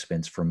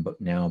participants from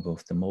now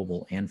both the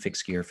mobile and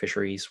fixed gear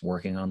fisheries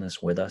working on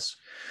this with us,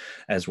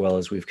 as well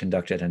as we've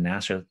conducted a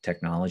NASA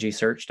technology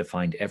search to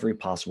find every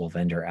possible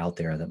vendor out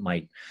there that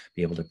might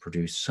be able to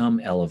produce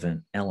some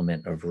element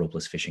of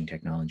ropeless fishing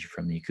technology,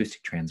 from the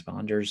acoustic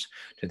transponders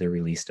to the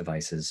release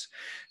devices.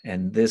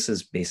 And this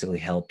has basically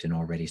helped in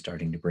already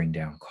starting to bring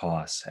down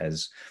costs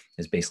as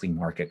basically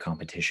market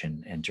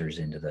competition enters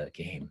into the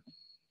game.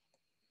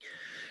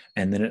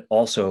 And then it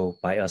also,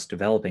 by us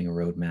developing a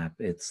roadmap,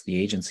 the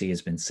agency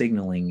has been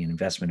signaling an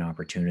investment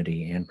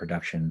opportunity and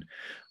production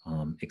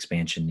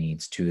expansion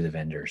needs to the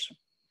vendors.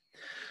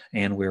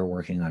 And we're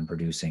working on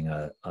producing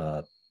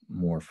a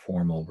more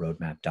formal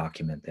roadmap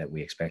document that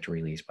we expect to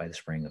release by the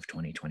spring of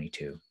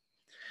 2022.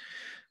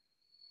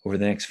 Over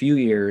the next few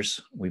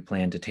years, we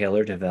plan to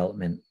tailor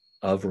development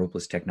of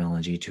ropeless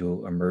technology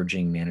to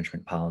emerging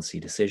management policy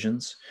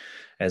decisions,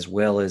 as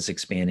well as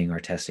expanding our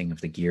testing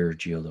of the gear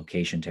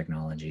geolocation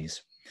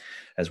technologies,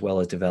 as well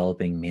as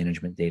developing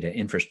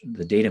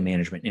the data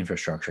management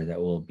infrastructure that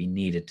will be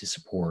needed to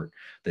support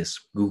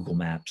this Google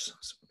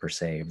Maps, per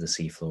se, of the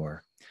seafloor.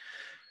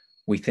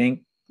 We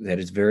think that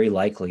it's very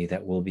likely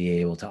that we'll be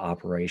able to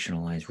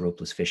operationalize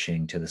ropeless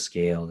fishing to the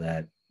scale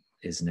that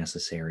is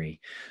necessary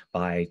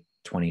by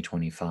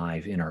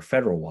 2025 in our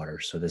federal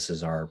waters. So this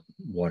is our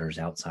waters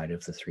outside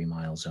of the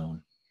 3-mile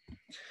zone.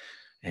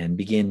 And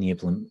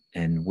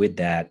with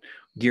that,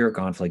 gear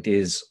conflict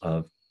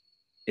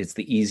it's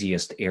the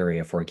easiest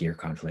area for a gear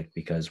conflict,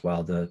 because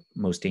while the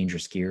most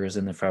dangerous gear is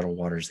in the federal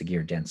waters, the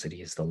gear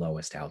density is the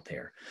lowest out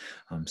there.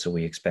 So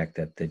we expect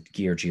that the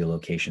gear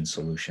geolocation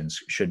solutions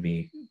should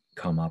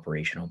become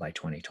operational by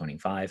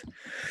 2025.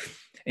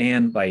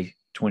 And by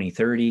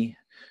 2030,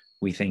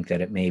 we think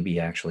that it may be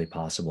actually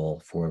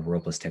possible for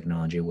ropeless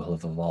technology will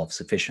have evolved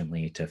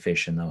sufficiently to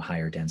fish in the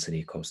higher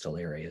density coastal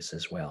areas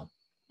as well.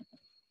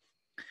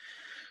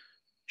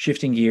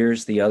 Shifting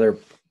gears, the other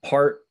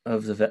part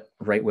of the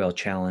right whale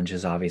challenge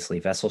is obviously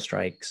vessel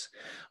strikes,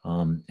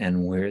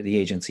 and where the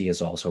agency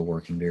is also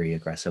working very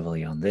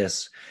aggressively on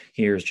this.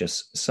 Here's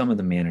just some of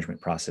the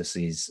management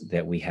processes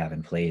that we have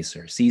in place.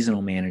 There are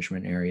seasonal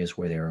management areas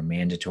where there are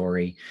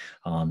mandatory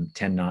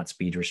 10-knot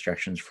speed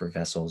restrictions for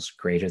vessels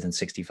greater than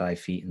 65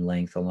 feet in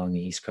length along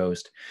the East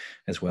Coast,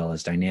 as well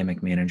as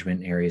dynamic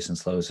management areas and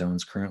slow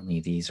zones.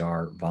 Currently, these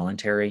are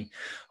voluntary,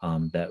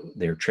 that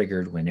they're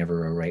triggered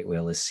whenever a right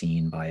whale is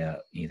seen by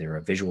either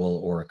a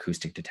visual or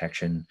acoustic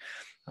detection.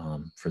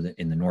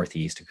 In the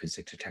Northeast,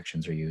 acoustic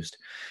detections are used.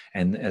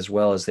 And as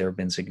well as there have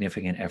been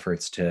significant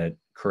efforts to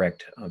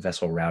correct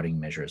vessel routing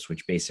measures,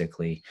 which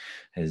basically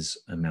has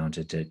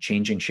amounted to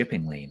changing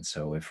shipping lanes.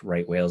 So if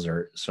right whales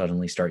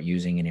suddenly start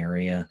using an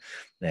area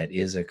that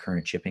is a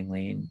current shipping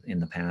lane, in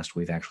the past,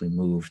 we've actually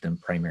moved the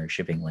primary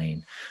shipping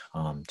lane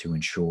to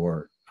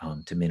ensure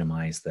to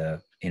minimize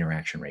the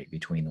interaction rate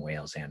between the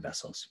whales and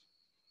vessels.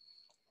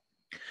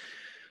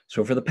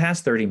 So for the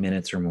past 30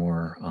 minutes or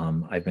more,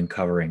 I've been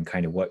covering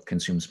kind of what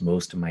consumes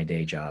most of my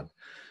day job.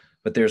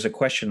 But there's a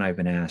question I've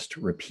been asked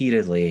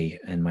repeatedly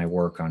in my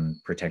work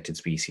on protected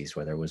species,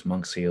 whether it was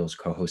monk seals,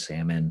 coho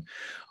salmon,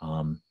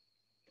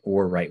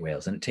 or right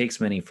whales. And it takes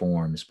many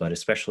forms, but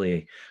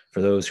especially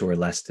for those who are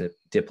less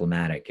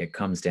diplomatic, it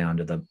comes down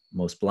to the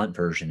most blunt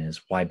version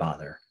is, why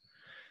bother?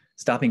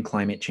 Stopping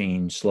climate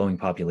change, slowing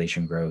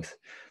population growth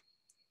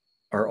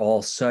are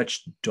all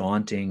such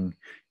daunting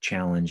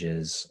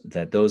challenges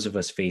that those of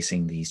us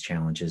facing these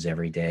challenges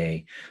every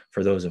day,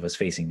 for those of us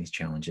facing these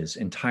challenges,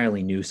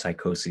 entirely new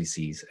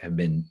psychoses have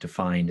been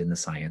defined in the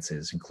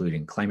sciences,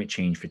 including climate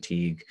change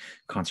fatigue,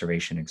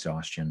 conservation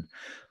exhaustion.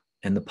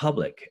 And the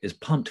public is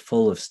pumped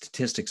full of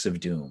statistics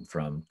of doom,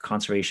 from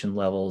conservation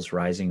levels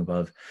rising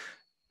above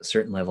a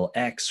certain level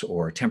X,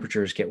 or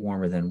temperatures get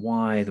warmer than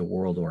Y, the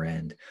world will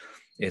end.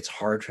 It's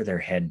hard for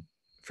them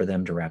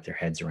to wrap their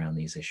heads around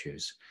these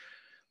issues.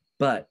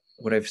 But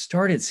what I've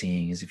started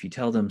seeing is, if you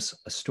tell them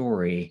a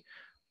story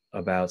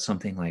about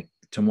something like,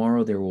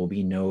 tomorrow there will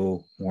be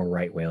no more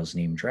right whales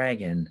named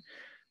Dragon,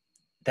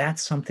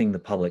 that's something the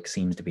public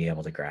seems to be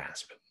able to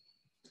grasp.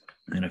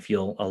 And if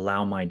you'll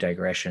allow my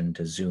digression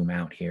to zoom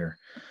out here,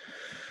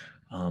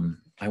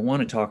 I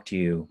want to talk to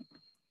you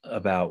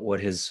about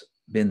what has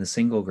been the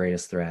single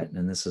greatest threat.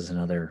 And this is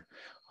another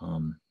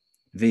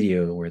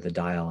video where the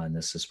dial on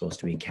this is supposed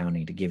to be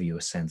counting to give you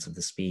a sense of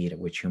the speed at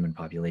which human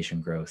population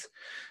growth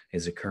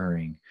is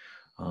occurring.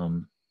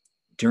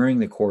 During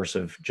the course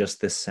of just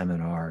this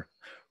seminar,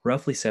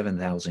 roughly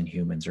 7,000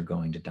 humans are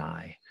going to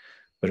die,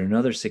 but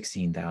another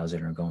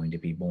 16,000 are going to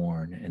be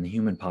born, and the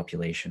human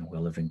population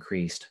will have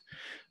increased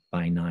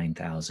by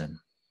 9,000.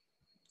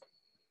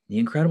 The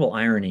incredible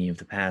irony of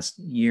the past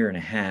year and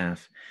a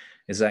half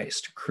is I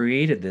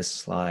created this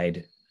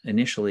slide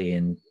initially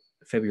in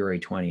February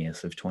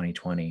 20th of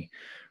 2020,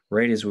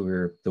 right as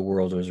the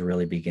world was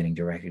really beginning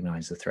to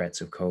recognize the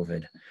threats of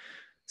COVID.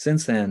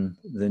 Since then,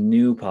 the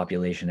new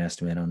population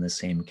estimate on this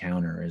same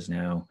counter is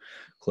now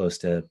close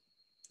to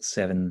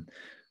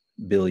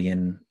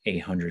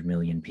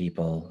 7,800,000,000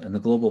 people. And the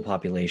global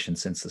population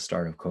since the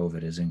start of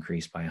COVID has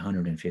increased by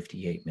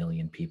 158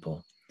 million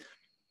people.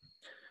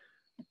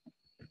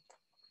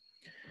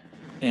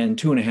 And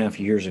 2.5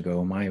 years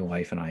ago, my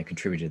wife and I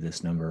contributed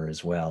this number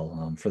as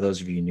well. For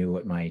those of you who knew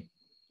what my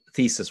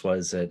thesis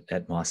was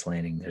at Moss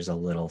Landing, there's a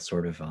little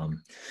sort of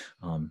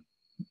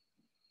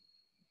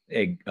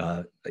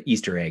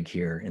Easter egg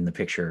here in the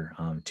picture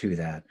to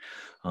that.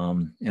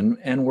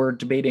 And we're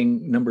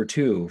debating number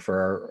 2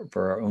 for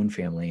our own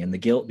family, and the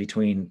guilt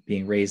between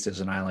being raised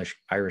as an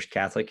Irish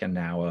Catholic and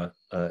now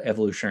a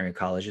evolutionary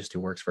ecologist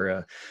who works for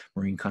a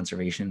marine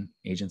conservation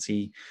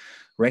agency,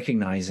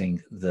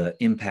 recognizing the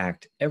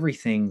impact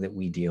everything that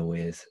we deal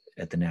with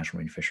at the National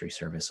Marine Fisheries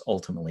Service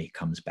ultimately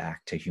comes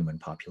back to human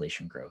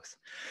population growth.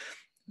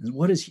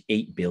 What does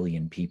 8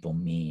 billion people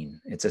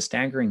mean? It's a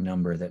staggering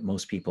number that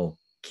most people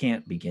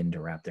can't begin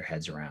to wrap their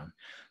heads around.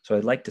 So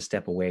I'd like to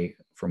step away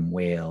from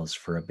whales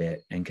for a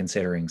bit and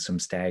considering some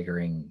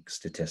staggering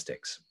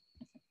statistics.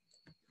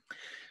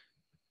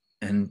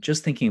 And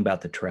just thinking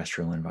about the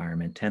terrestrial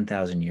environment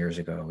 10,000 years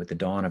ago, at the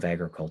dawn of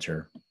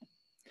agriculture,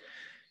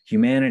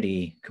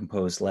 humanity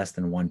composed less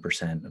than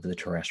 1% of the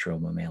terrestrial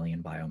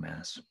mammalian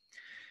biomass.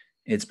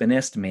 It's been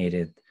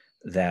estimated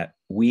that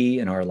we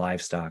and our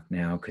livestock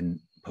now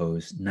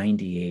compose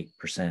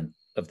 98%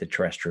 of the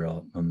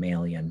terrestrial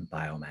mammalian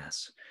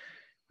biomass.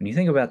 When you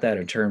think about that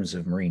in terms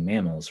of marine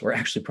mammals, we're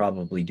actually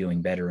probably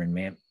doing better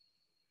in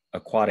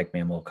aquatic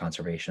mammal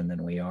conservation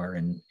than we are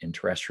in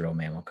terrestrial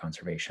mammal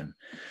conservation.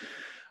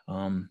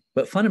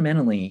 But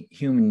fundamentally,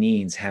 human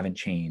needs haven't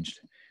changed.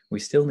 We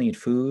still need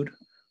food,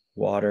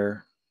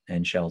 water,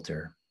 and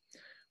shelter.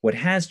 What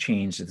has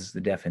changed is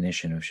the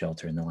definition of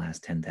shelter in the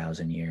last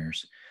 10,000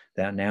 years.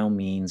 That now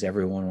means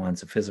everyone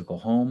wants a physical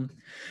home,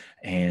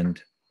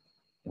 and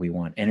we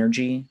want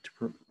energy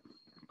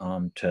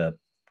to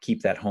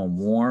keep that home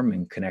warm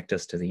and connect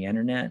us to the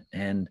internet.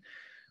 And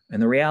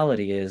the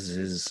reality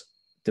is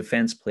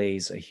defense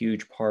plays a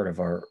huge part of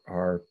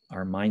our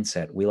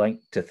mindset. We like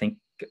to think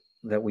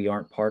that we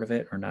aren't part of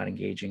it or not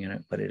engaging in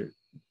it, but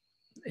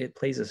it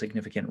plays a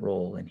significant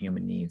role in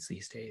human needs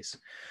these days.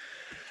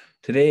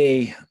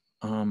 Today,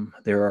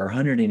 there are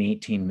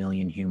 118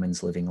 million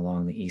humans living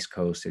along the East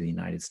Coast of the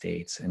United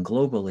States, and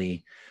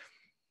globally,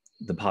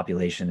 the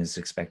population is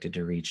expected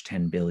to reach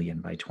 10 billion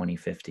by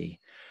 2050.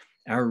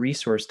 Our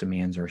resource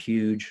demands are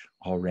huge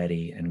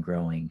already and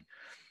growing.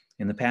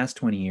 In the past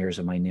 20 years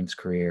of my NIMS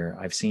career,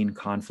 I've seen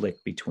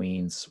conflict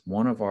between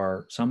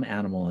some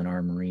animal in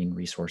our marine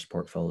resource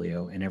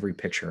portfolio and every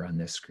picture on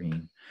this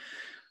screen.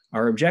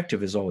 Our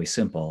objective is always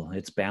simple.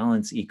 It's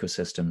balance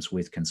ecosystems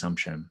with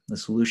consumption. The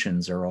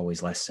solutions are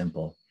always less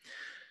simple.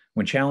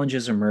 When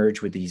challenges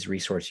emerge with these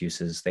resource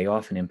uses, they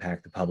often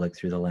impact the public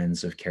through the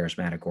lens of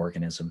charismatic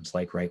organisms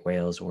like right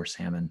whales or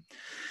salmon.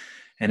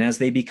 And as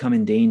they become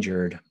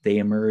endangered, they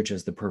emerge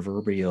as the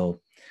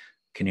proverbial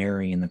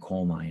canary in the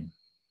coal mine.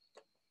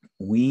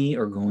 We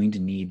are going to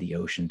need the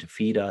ocean to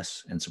feed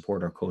us and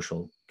support our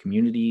coastal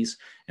communities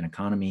and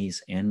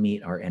economies and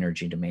meet our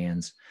energy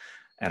demands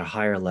at a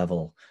higher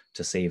level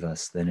to save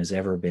us than has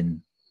ever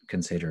been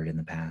considered in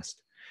the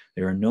past.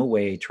 There are no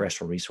way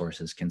terrestrial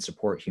resources can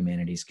support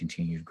humanity's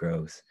continued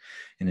growth,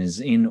 and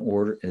in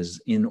order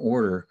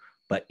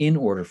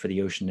for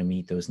the ocean to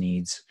meet those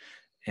needs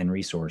and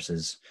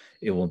resources,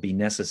 it will be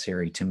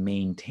necessary to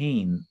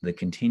maintain the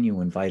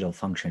continuing vital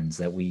functions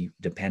that we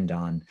depend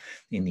on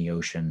in the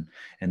ocean,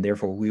 and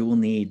therefore we will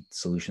need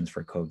solutions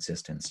for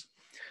coexistence.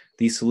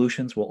 These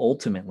solutions will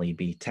ultimately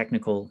be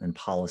technical and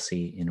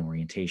policy in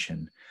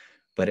orientation,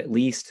 but at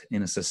least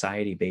in a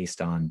society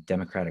based on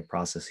democratic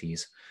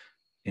processes,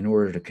 in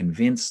order to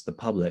convince the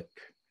public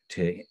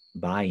to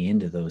buy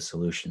into those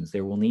solutions,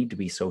 there will need to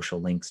be social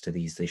links to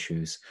these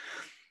issues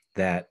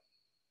that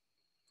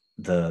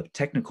the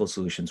technical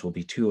solutions will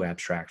be too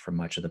abstract for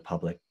much of the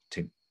public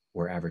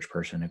or average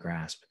person to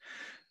grasp,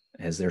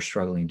 as they're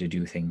struggling to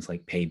do things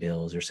like pay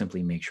bills or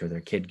simply make sure their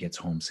kid gets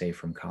home safe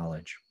from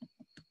college.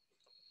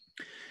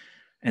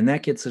 And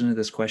that gets into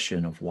this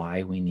question of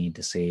why we need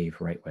to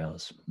save right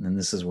whales. And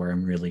this is where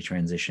I'm really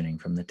transitioning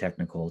from the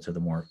technical to the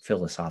more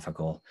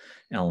philosophical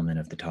element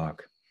of the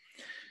talk.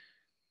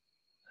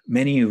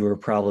 Many of you are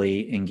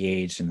probably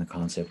engaged in the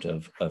concept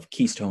of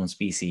keystone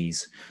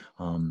species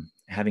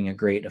having a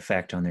great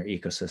effect on their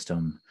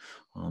ecosystem.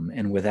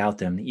 And without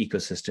them, the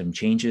ecosystem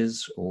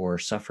changes or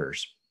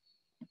suffers.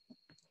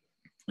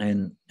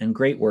 And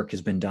great work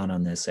has been done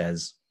on this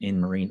as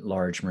in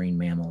large marine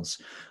mammals.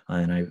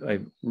 And I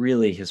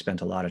really have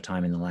spent a lot of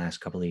time in the last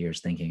couple of years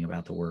thinking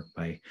about the work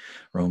by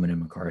Roman and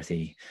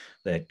McCarthy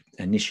that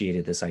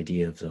initiated this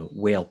idea of the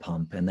whale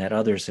pump, and that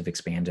others have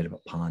expanded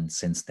upon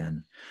since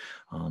then.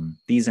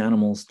 These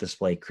animals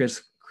display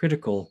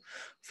critical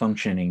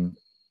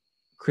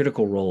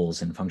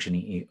roles in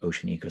functioning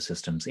ocean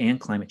ecosystems and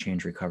climate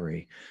change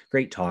recovery.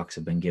 Great talks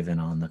have been given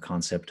on the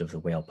concept of the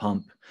whale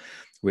pump.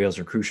 Whales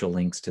are crucial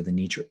links to the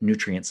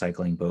nutrient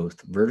cycling,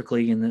 both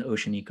vertically in the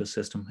ocean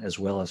ecosystem, as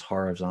well as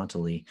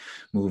horizontally,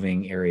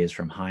 moving areas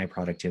from high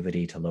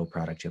productivity to low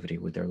productivity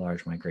with their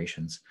large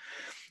migrations.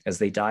 As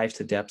they dive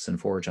to depths and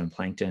forage on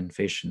plankton,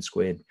 fish, and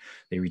squid,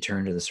 they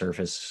return to the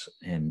surface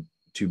and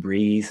to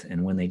breathe.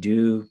 And when they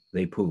do,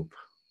 they poop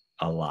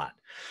a lot.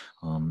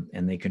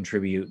 And they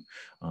contribute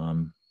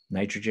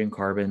nitrogen,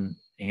 carbon,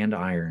 and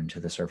iron to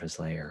the surface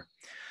layer.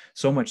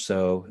 So much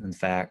so, in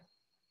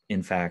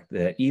fact,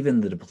 that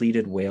even the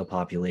depleted whale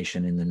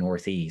population in the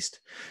Northeast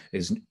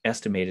is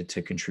estimated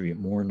to contribute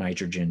more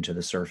nitrogen to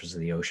the surface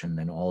of the ocean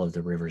than all of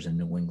the rivers in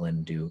New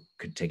England do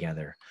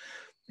together.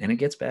 And it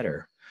gets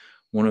better.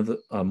 One of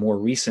the more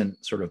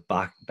recent sort of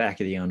back of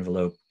the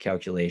envelope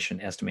calculation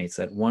estimates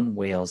that one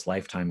whale's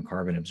lifetime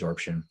carbon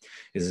absorption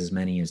is as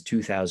many as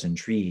 2,000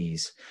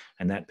 trees.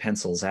 And that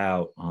pencils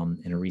out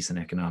in a recent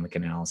economic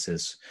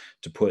analysis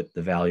to put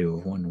the value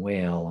of one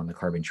whale on the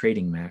carbon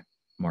trading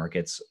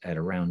markets at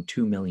around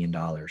 $2 million.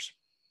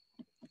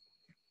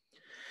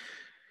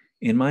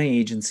 In my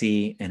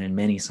agency and in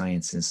many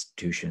science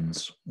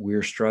institutions,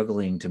 we're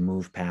struggling to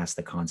move past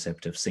the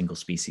concept of single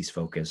species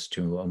focus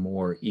to a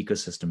more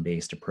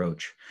ecosystem-based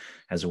approach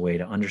as a way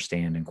to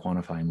understand and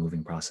quantify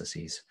moving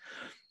processes.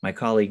 My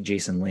colleague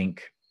Jason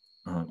Link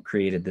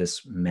created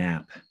this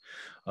map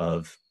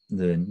of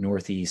the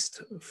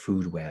Northeast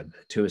food web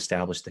to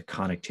establish the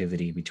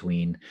connectivity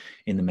between,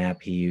 in the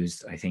map he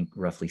used, I think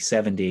roughly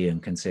 70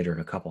 and considered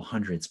a couple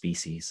hundred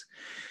species.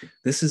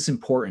 This is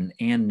important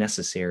and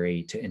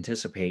necessary to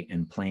anticipate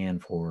and plan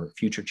for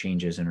future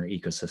changes in our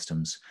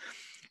ecosystems,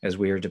 as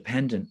we are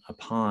dependent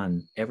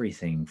upon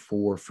everything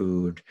for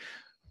food,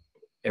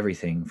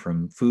 everything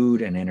from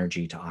food and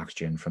energy to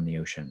oxygen from the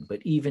ocean.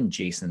 But even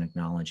Jason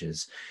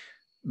acknowledges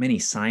many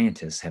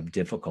scientists have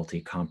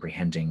difficulty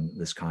comprehending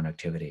this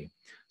connectivity.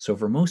 So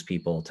for most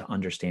people to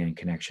understand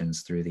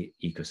connections through the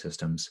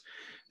ecosystems,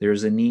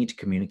 there's a need to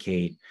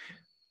communicate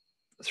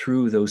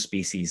through those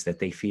species that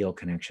they feel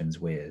connections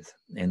with.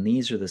 And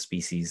these are the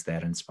species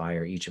that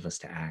inspire each of us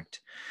to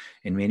act.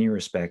 In many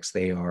respects,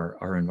 they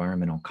are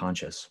environmental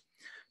conscious.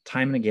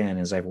 Time and again,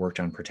 as I've worked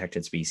on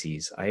protected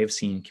species, I have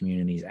seen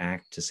communities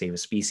act to save a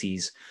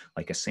species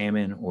like a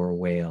salmon or a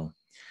whale.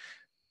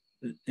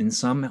 In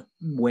some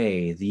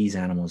way, these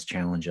animals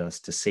challenge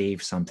us to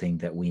save something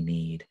that we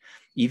need.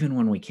 Even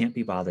when we can't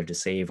be bothered to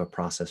save a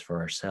process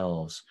for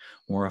ourselves,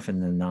 more often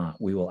than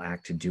not, we will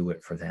act to do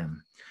it for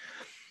them.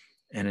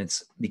 And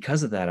it's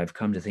because of that, I've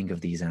come to think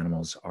of these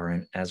animals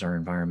as our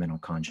environmental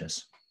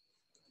conscious.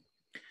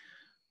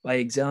 By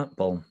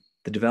example,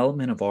 the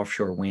development of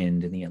offshore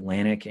wind in the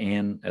Atlantic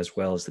and as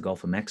well as the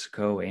Gulf of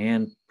Mexico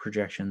and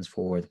projections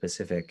for the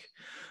Pacific.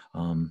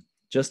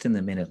 Just in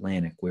the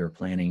mid-Atlantic, we're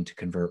planning to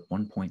convert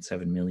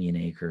 1.7 million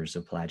acres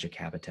of pelagic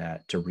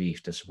habitat to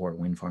reef to support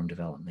wind farm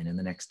development in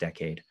the next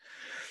decade.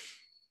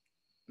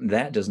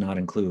 That does not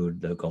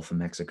include the Gulf of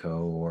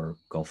Mexico or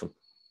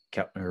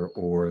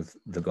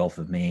the Gulf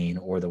of Maine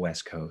or the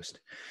West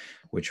Coast,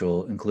 which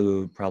will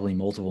include probably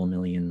multiple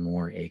million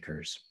more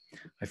acres.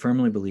 I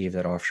firmly believe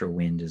that offshore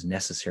wind is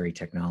necessary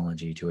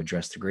technology to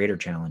address the greater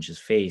challenges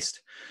faced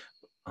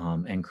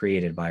and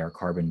created by our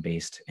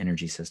carbon-based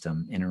energy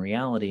system. And in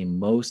reality,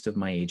 most of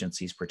my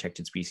agency's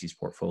protected species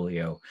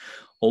portfolio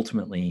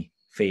ultimately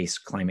face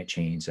climate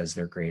change as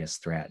their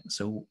greatest threat.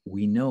 So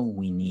we know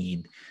we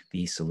need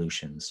these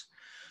solutions.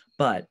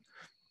 But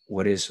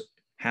what has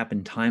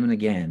happened time and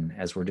again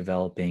as we're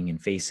developing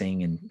and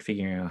facing and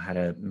figuring out how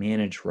to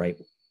manage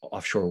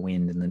offshore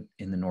wind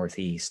in the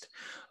Northeast,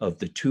 of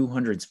the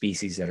 200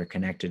 species that are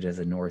connected to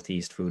the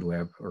Northeast food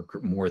web, or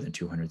more than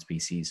 200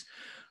 species,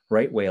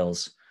 right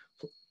whales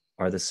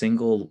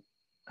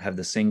have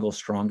the single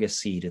strongest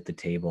seat at the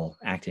table,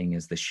 acting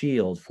as the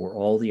shield for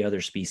all the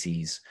other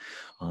species,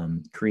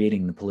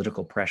 creating the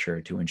political pressure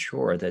to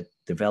ensure that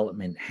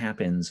development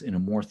happens in a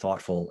more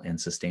thoughtful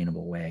and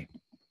sustainable way.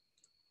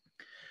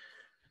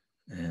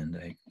 And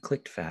I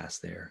clicked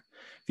fast there.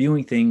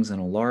 Viewing things on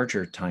a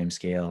larger time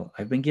scale,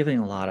 I've been giving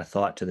a lot of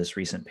thought to this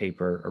recent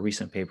paper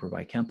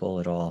by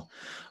Kempel et al.,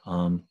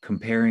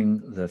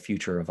 comparing the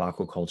future of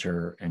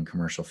aquaculture and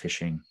commercial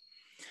fishing.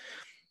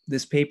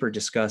 This paper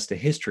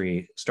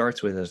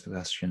starts with a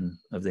discussion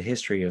of the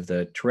history of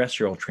the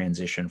terrestrial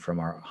transition from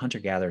our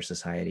hunter-gatherer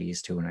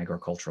societies to an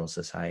agricultural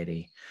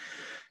society,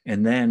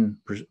 and then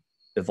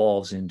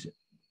evolves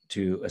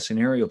into a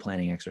scenario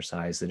planning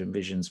exercise that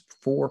envisions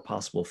 4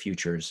 possible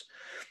futures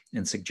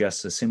and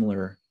suggests a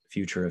similar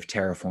future of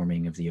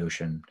terraforming of the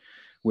ocean,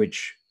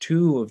 which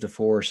 2 of the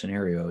 4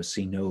 scenarios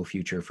see no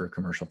future for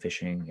commercial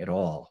fishing at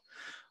all.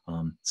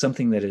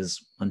 Something that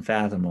is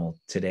unfathomable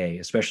today,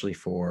 especially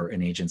for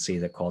an agency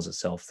that calls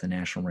itself the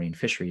National Marine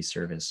Fisheries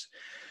Service.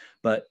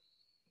 But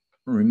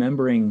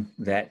remembering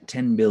that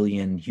 10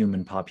 billion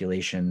human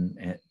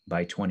population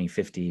by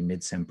 2050,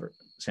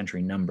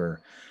 mid-century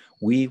number,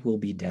 we will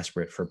be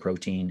desperate for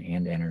protein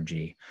and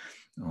energy,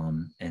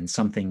 and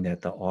something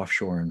that the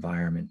offshore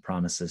environment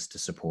promises to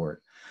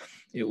support.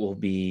 It will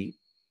be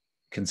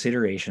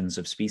considerations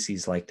of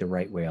species like the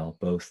right whale,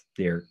 both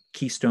their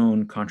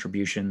keystone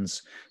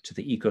contributions to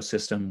the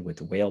ecosystem with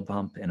the whale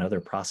pump and other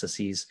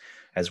processes,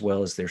 as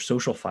well as their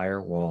social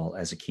firewall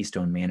as a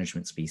keystone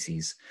management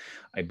species.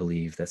 I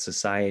believe that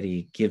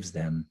society gives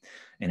them,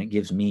 and it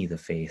gives me the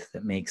faith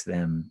that makes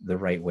them the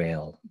right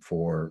whale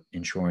for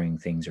ensuring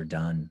things are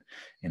done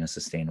in a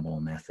sustainable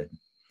method.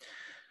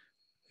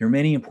 There are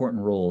many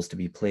important roles to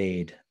be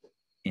played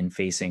in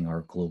facing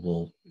our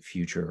global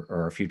future,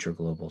 or our future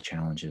global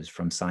challenges,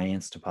 from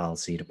science to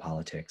policy to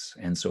politics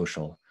and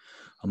social.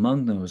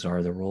 Among those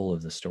are the role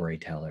of the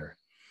storyteller.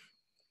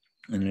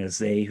 And it is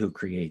they who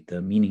create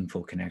the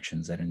meaningful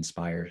connections that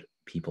inspire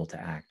people to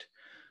act.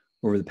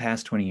 Over the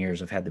past 20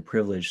 years, I've had the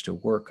privilege to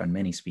work on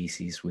many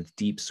species with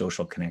deep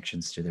social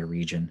connections to their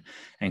region,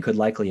 and could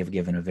likely have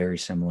given a very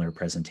similar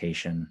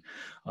presentation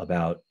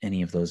about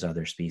any of those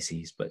other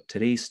species. But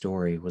today's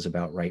story was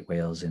about right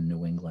whales in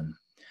New England.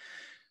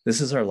 This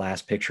is our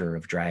last picture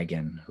of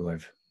Dragon, who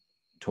I've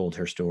told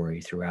her story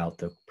throughout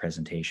the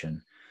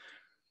presentation.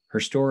 Her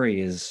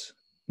story is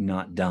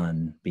not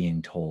done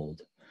being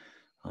told.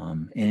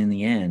 And in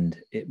the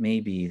end, it may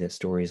be that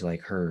stories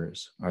like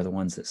hers are the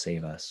ones that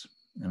save us.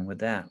 And with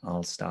that,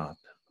 I'll stop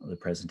the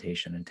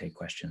presentation and take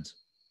questions.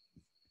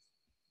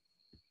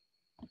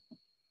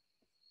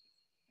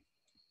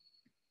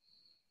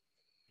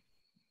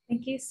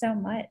 Thank you so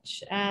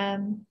much.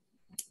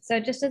 So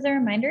just as a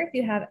reminder, if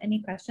you have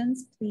any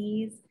questions,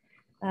 please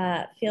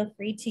feel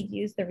free to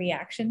use the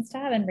reactions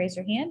tab and raise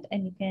your hand,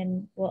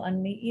 and we'll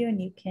unmute you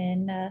and you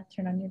can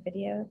turn on your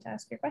video to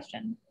ask your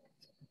question.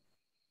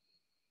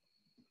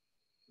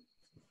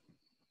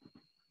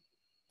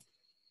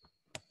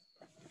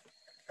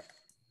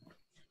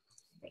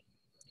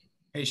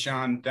 Hey,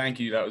 Sean, thank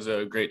you. That was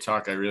a great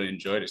talk. I really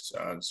enjoyed it.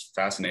 It was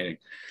fascinating.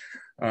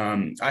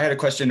 I had a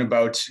question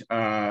about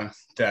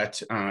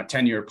that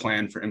 10-year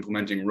plan for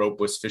implementing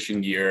ropeless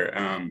fishing gear.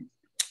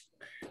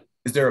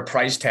 Is there a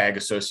price tag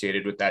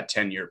associated with that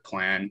 10-year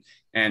plan?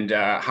 And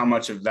how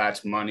much of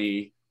that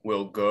money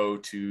will go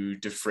to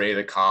defray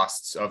the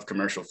costs of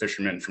commercial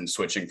fishermen from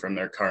switching from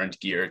their current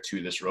gear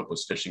to this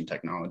ropeless fishing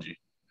technology?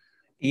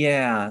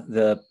 Yeah,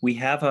 we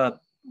have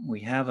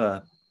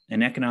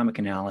an economic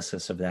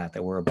analysis of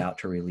that we're about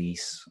to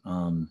release.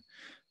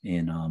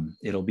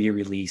 It'll be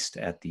released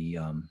at the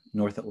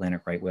North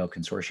Atlantic Right Whale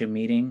Consortium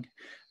meeting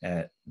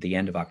at the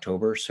end of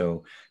October.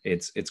 So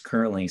it's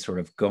currently sort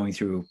of going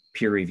through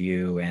peer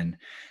review, and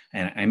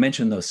I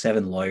mentioned those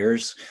 7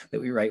 lawyers that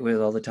we write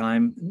with all the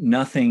time.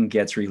 Nothing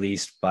gets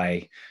released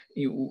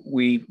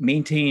we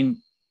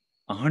maintain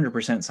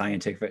 100%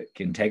 scientific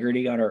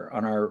integrity on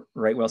our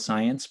right whale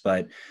science,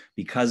 but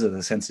because of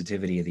the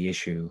sensitivity of the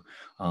issue,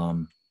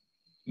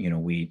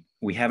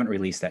 we haven't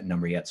released that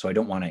number yet. So I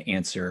don't want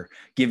to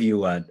give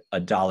you a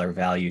dollar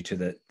value to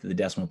the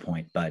decimal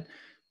point, but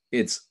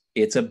it's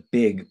a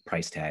big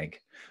price tag.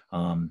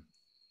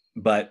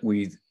 But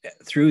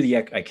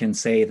I can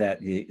say that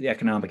the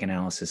economic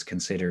analysis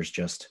considers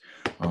just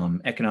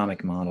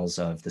economic models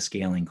of the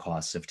scaling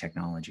costs of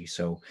technology.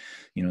 So,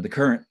 the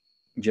current,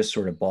 just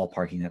sort of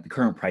ballparking that, the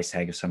current price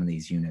tag of some of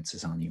these units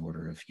is on the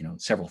order of,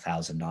 several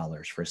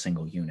 $1,000s for a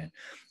single unit.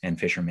 And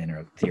fishermen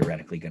are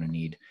theoretically going to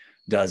need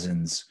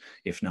dozens,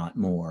 if not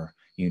more,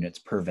 units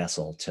per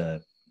vessel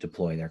to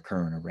deploy their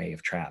current array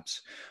of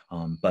traps.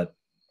 But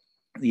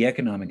the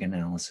economic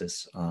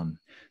analysis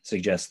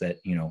suggests that,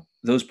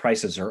 those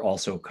prices are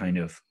also kind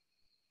of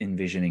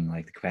envisioning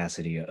like the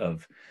capacity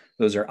of,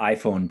 those are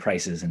iPhone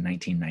prices in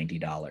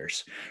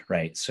 $1990,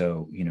 right?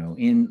 So,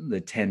 in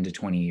the 10 to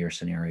 20 year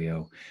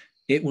scenario,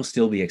 it will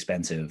still be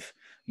expensive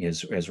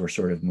as we're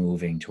sort of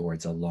moving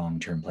towards a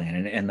long-term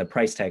plan. And the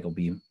price tag will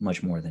be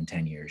much more than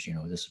 10 years.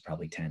 This is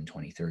probably 10,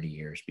 20, 30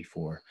 years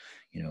before,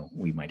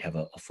 we might have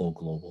a full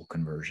global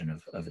conversion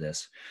of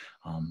this.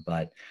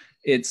 But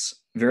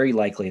it's very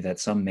likely that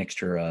some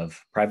mixture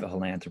of private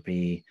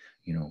philanthropy,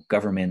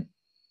 government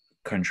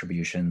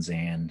contributions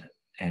and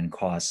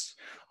costs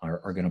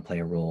are going to play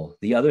a role.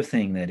 The other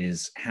thing that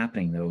is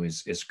happening, though,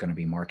 is going to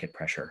be market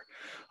pressure.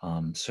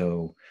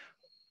 So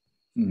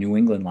New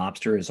England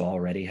lobster has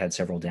already had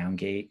several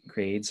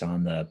downgrades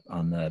on the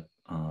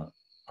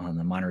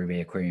Monterey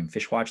Bay Aquarium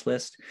Fish Watch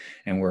list,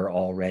 and we're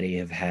already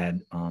have had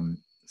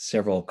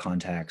several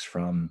contacts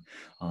from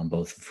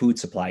both food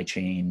supply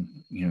chain,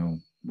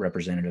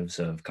 representatives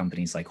of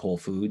companies like Whole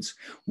Foods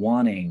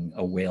wanting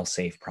a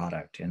whale-safe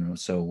product, and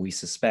so we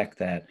suspect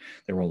that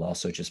there will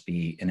also just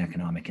be an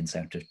economic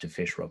incentive to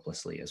fish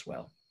ropelessly as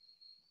well.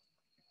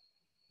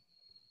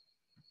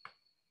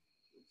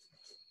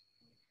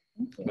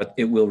 But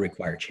it will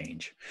require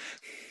change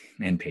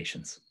and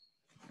patience.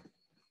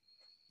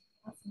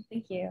 Awesome,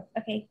 thank you.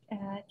 Okay,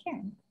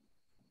 Karen.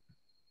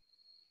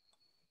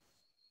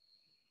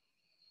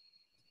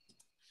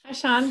 Hi,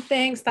 Sean,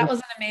 thanks. That was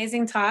an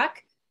amazing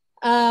talk.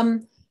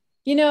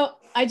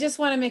 I just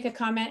want to make a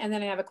comment and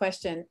then I have a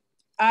question.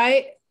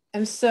 I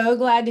am so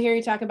glad to hear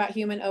you talk about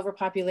human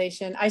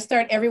overpopulation. I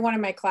start every one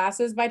of my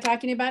classes by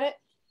talking about it,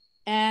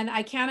 and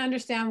I can't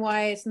understand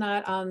why it's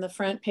not on the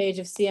front page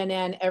of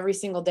CNN every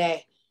single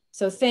day.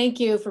 So thank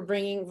you for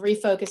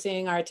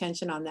refocusing our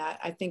attention on that.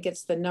 I think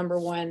it's the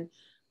 #1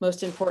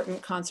 most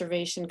important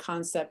conservation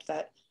concept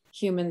that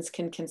humans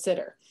can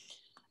consider.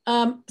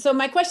 So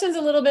my question's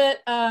a little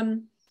bit,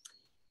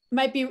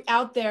 might be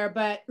out there,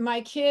 but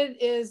my kid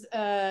is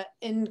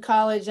in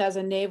college as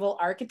a naval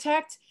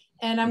architect.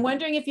 And I'm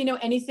wondering if you know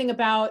anything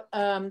about,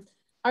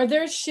 are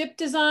there ship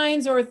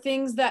designs or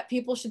things that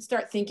people should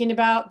start thinking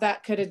about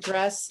that could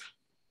address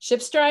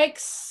ship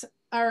strikes?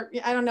 Or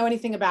I don't know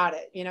anything about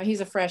it.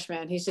 He's a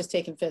freshman. He's just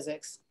taking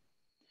physics.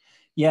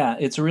 Yeah,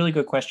 it's a really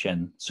good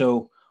question.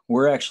 So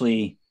we're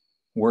actually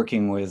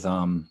working with,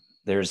 one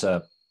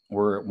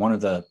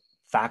of the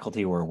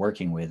faculty we're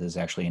working with is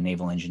actually a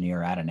naval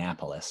engineer at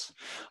Annapolis,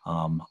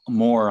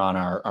 more on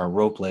our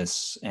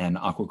ropeless and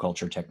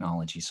aquaculture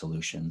technology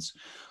solutions.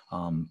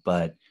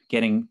 But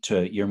getting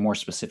to your more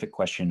specific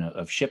question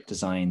of ship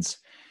designs,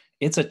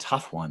 it's a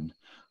tough one.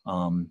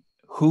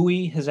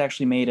 Hui has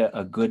actually made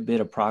a good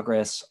bit of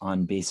progress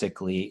on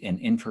basically an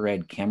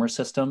infrared camera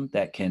system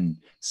that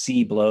can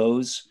see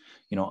blows.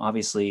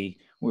 Obviously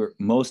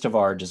most of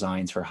our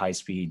designs for high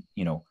speed,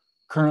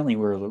 currently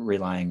we're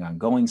relying on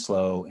going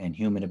slow and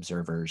human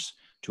observers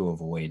to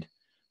avoid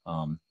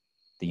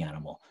the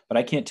animal. But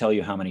I can't tell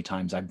you how many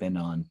times I've been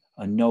on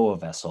a NOAA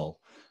vessel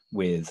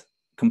with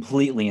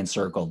completely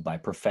encircled by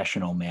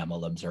professional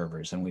mammal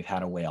observers, and we've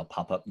had a whale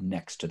pop up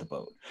next to the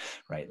boat,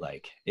 right?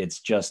 Like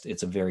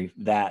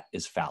that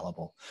is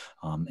fallible,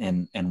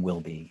 and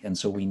will be. And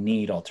so we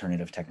need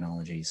alternative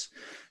technologies.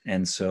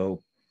 And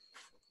so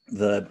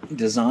the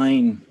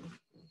design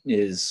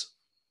is,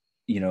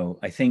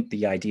 I think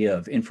the idea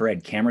of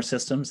infrared camera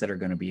systems that are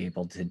going to be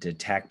able to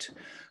detect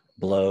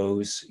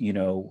blows,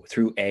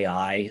 through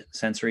AI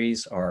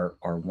sensories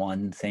are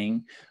one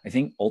thing. I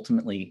think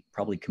ultimately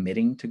probably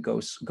committing to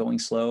going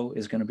slow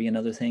is going to be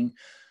another thing.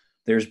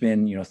 There's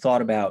been,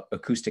 thought about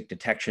acoustic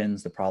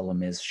detections. The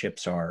problem is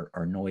ships are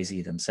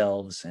noisy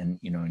themselves, and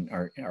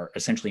are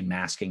essentially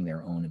masking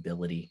their own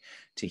ability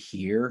to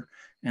hear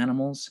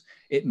animals.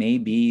 It may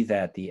be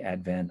that the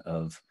advent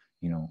of,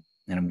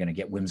 and I'm going to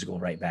get whimsical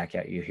right back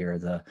at you here,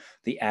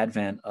 the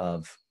advent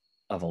of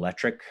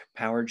electric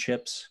powered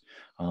ships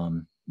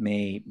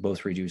may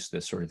both reduce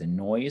the sort of the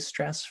noise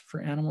stress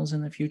for animals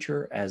in the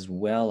future, as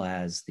well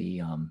as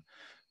the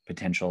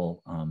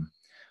potential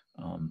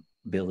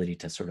ability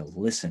to sort of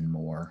listen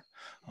more,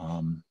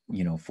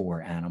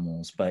 for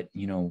animals. But,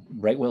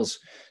 right whales,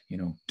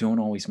 don't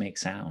always make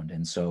sound.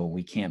 And so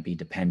we can't be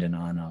dependent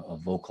on a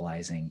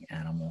vocalizing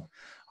animal.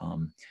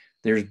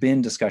 There's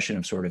been discussion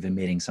of sort of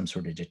emitting some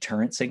sort of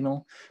deterrent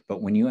signal,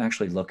 but when you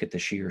actually look at the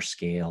sheer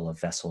scale of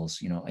vessels,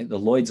 the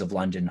Lloyd's of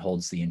London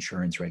holds the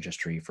insurance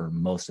registry for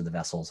most of the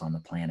vessels on the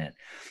planet,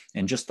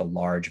 and just the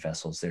large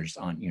vessels, there's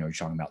you're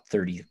talking about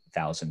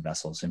 30,000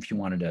 vessels. And if you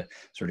wanted to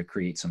sort of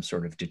create some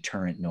sort of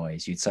deterrent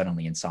noise, you'd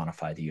suddenly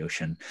insonify the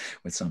ocean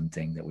with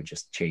something that would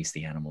just chase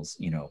the animals,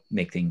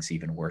 make things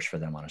even worse for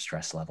them on a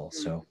stress level.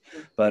 So,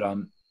 but, at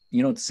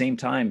the same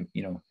time,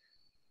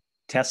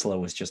 Tesla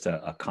was just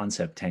a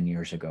concept 10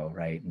 years ago,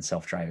 right? And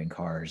self-driving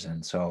cars.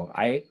 And so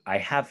I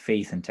have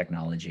faith in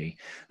technology.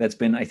 That's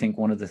been, I think,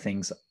 one of the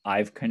things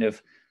I've kind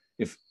of,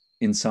 if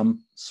in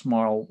some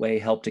small way,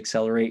 helped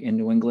accelerate in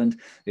New England,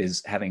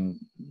 is having,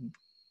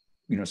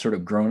 sort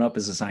of grown up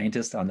as a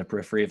scientist on the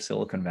periphery of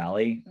Silicon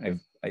Valley.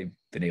 I've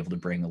been able to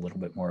bring a little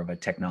bit more of a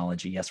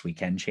technology, yes, we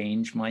can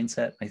change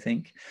mindset, I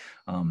think.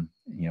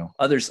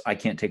 Others, I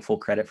can't take full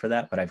credit for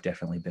that, but I've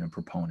definitely been a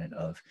proponent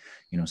of,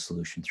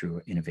 solution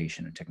through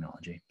innovation and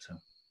technology. So.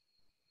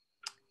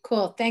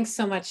 Cool. Thanks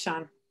so much,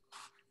 Sean.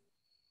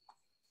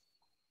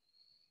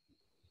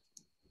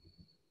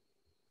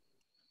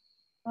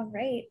 All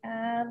right,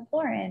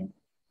 Lauren.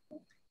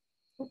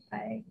 Oop,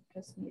 I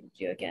just muted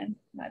you again,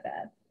 my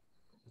bad.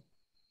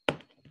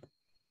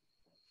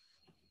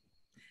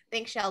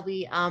 Thanks,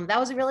 Shelby. That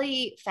was a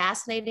really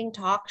fascinating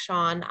talk,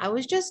 Sean. I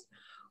was just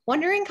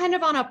wondering, kind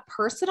of on a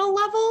personal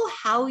level,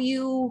 how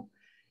you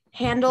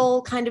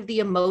handle kind of the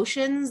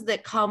emotions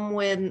that come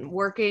when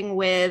working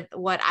with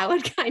what I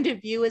would kind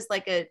of view as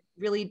like a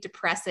really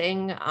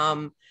depressing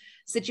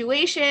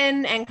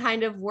situation, and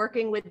kind of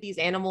working with these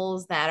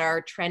animals that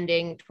are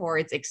trending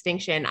towards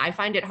extinction. I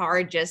find it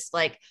hard, just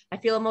like I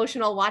feel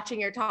emotional watching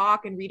your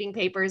talk and reading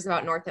papers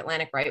about North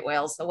Atlantic right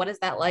whales. So what is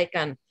that like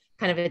on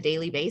kind of a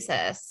daily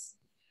basis?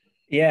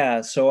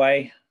 Yeah, so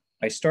I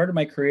started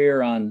my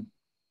career on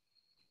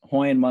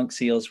Hawaiian monk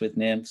seals with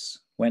nymphs,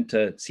 went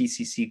to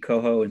CCC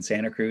Coho in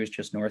Santa Cruz,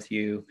 just north of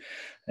you,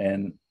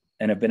 and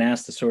have been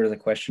asked the sort of the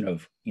question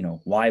of,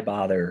 why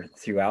bother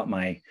throughout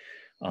my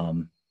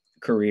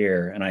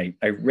career. And I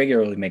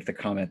regularly make the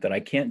comment that I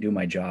can't do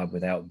my job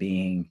without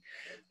being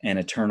an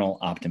eternal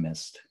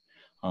optimist.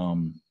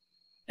 And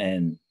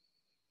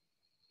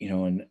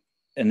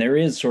there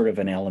is sort of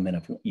an element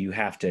of you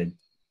have to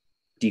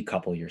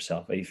decouple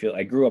yourself.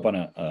 I grew up on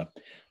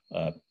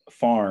a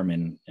farm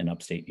in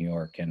upstate New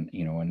York, and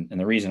and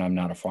the reason I'm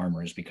not a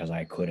farmer is because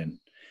I couldn't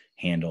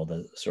handle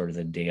the sort of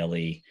the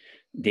daily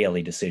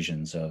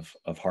decisions of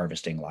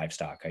harvesting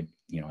livestock. I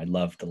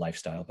loved the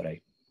lifestyle, but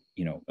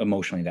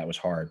emotionally that was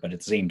hard. But at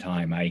the same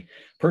time, I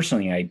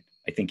personally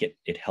I think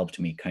it helped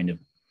me kind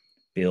of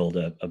build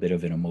a bit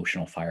of an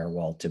emotional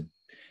firewall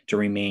to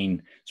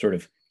remain sort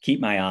of keep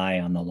my eye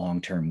on the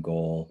long-term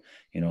goal.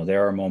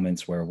 There are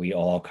moments where we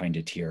all kind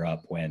of tear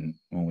up when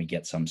we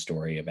get some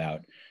story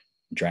about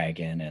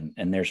dragon,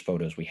 and there's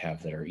photos we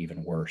have that are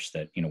even worse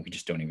that, we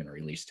just don't even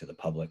release to the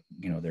public.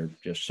 They're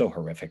just so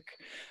horrific,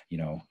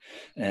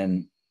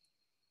 and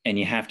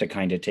you have to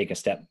kind of take a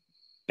step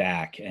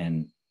back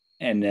and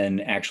then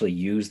actually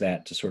use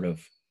that to sort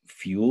of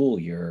fuel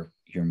your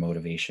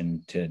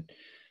motivation to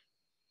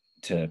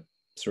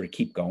sort of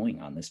keep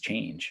going on this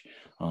change.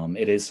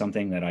 It is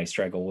something that I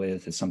struggle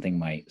with. It's something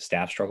my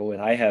staff struggle with.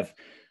 I have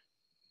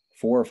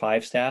 4 or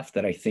 5 staff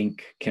that I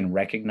think can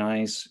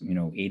recognize,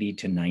 80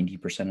 to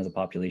 90% of the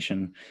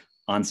population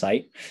on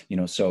site.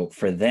 So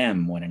for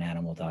them, when an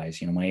animal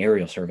dies, my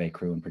aerial survey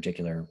crew in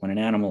particular, when an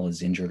animal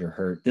is injured or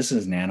hurt, this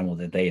is an animal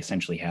that they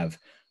essentially have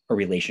a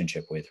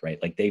relationship with, right?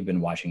 Like they've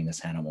been watching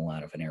this animal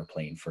out of an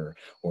airplane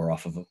or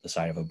off of the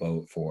side of a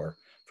boat for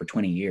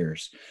 20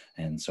 years.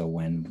 And so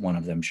when one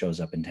of them shows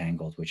up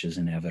entangled, which is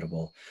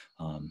inevitable,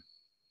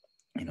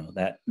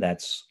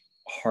 that's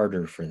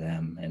harder for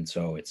them. And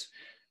so it's,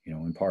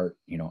 in part,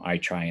 I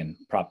try and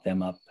prop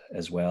them up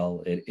as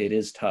well. It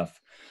is tough.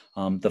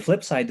 The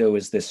flip side, though,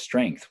 is this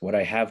strength. What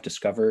I have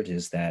discovered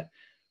is that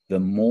the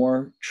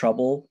more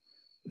trouble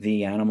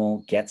the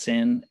animal gets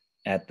in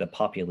at the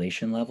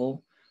population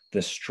level,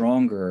 the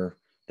stronger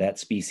that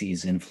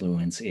species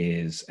influence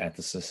is at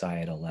the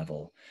societal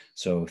level.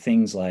 So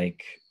things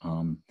like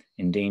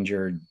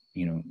endangered,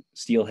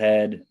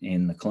 steelhead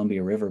in the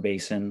Columbia River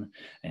Basin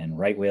and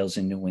right whales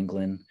in New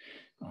England,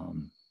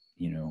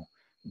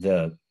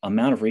 the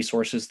amount of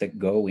resources that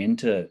go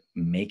into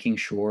making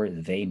sure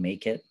they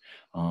make it,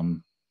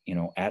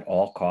 at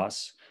all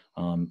costs,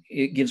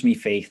 it gives me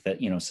faith that,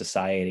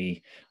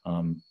 society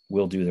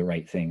will do the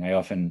right thing. I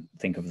often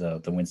think of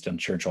the Winston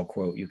Churchill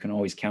quote, "You can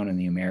always count on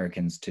the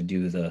Americans to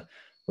do the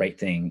right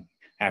thing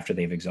after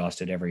they've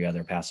exhausted every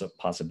other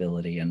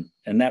possibility." And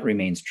that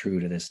remains true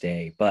to this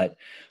day. But,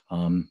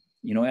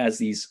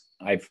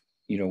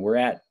 we're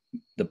at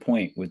the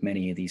point with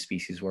many of these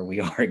species where we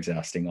are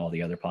exhausting all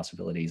the other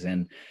possibilities.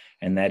 And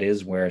that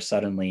is where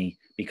suddenly,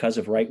 because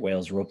of right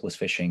whales, ropeless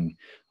fishing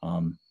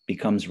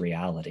becomes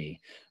reality,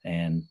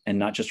 and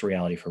not just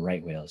reality for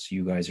right whales.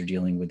 You guys are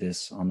dealing with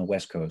this on the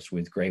West Coast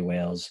with gray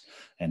whales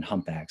and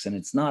humpbacks. And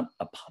it's not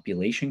a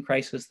population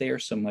crisis there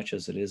so much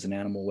as it is an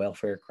animal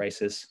welfare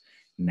crisis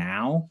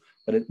now,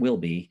 but it will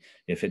be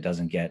if it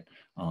doesn't get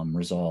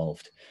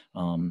resolved.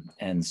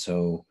 And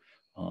so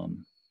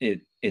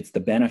it's the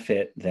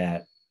benefit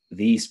that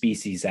these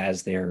species,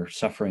 as they're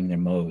suffering the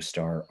most,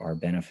 are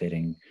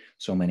benefiting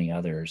so many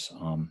others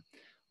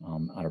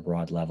at a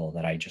broad level,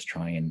 that I just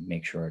try and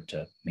make sure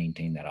to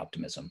maintain that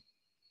optimism.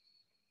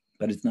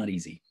 But it's not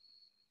easy.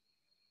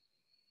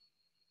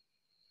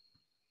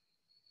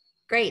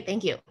 Great,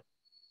 thank you.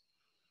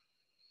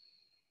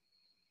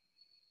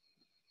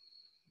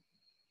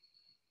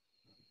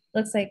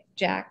 Looks like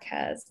Jack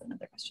has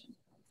another question.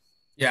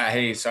 Yeah,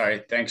 hey,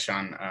 sorry. Thanks,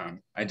 Sean.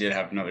 I did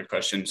have another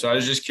question. So I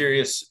was just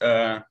curious,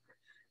 that's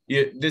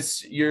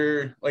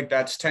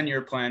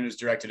 10-year plan is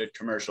directed at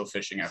commercial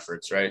fishing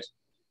efforts, right?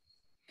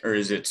 Or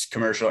is it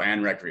commercial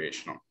and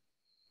recreational?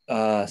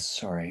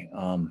 Sorry,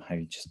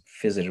 I just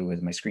visited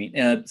with my screen.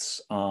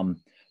 It's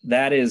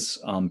that is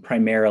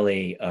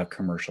primarily a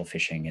commercial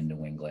fishing in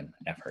New England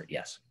effort,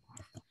 yes.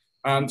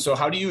 So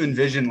how do you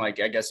envision,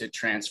 it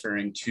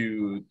transferring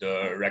to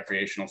the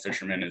recreational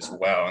fishermen as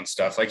well and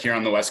stuff? Like here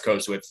on the West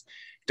Coast with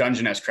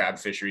Dungeness crab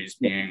fisheries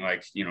being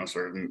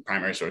sort of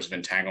primary source of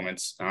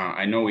entanglements.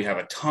 I know we have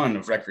a ton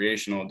of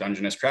recreational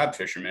Dungeness crab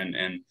fishermen,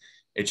 and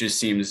it just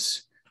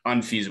seems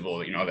unfeasible,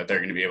 that they're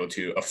going to be able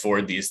to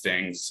afford these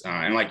things.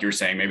 And like you were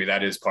saying, maybe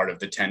that is part of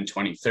the 10,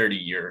 20, 30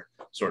 year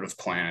sort of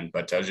plan.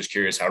 But I was just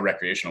curious how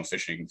recreational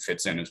fishing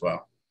fits in as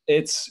well.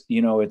 It's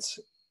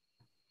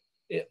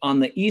on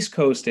the East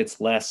Coast,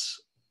 it's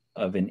less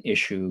of an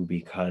issue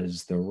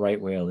because the right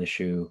whale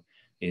issue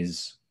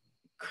is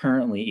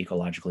currently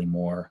ecologically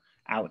more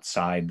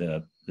outside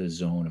the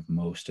zone of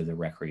most of the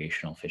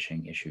recreational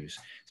fishing issues.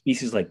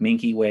 Species like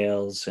minke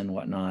whales and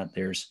whatnot,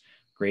 there's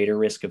greater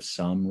risk of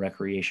some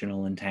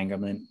recreational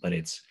entanglement, but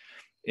it's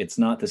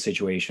not the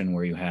situation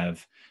where you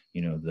have,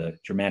 the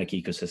dramatic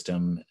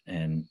ecosystem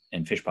and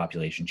fish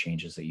population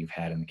changes that you've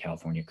had in the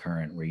California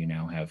current, where you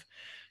now have,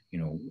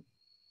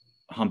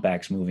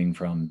 humpbacks moving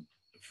from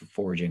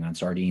foraging on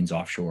sardines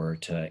offshore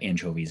to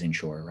anchovies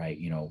inshore, right?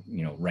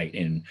 Right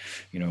in,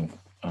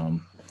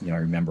 I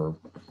remember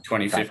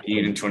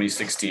 2015 and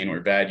 2016 were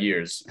bad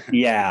years.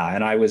 Yeah.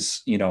 And I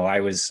was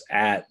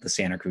at the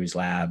Santa Cruz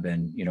lab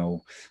and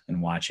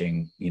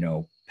watching,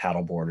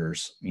 paddle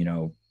boarders,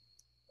 in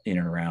and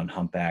around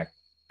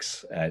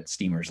humpbacks at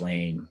Steamers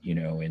Lane,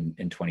 in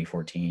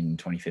 2014,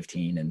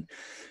 2015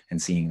 and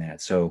seeing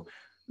that. So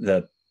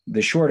the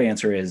short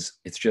answer is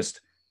it's just,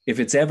 if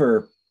it's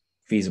ever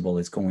feasible,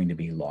 it's going to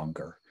be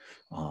longer,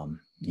 and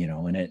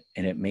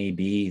it may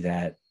be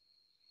that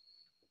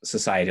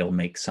society will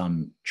make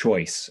some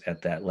choice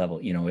at that level.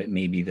 It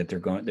may be that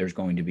there's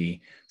going to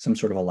be some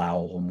sort of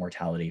allowable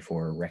mortality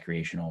for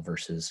recreational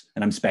versus,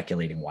 and I'm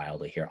speculating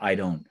wildly here. I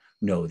don't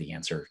know the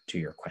answer to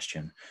your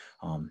question,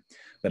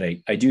 but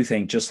I do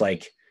think, just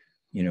like,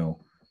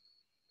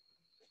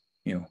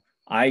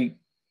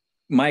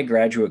 my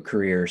graduate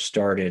career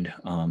started,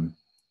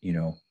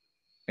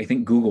 I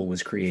think Google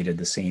was created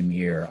the same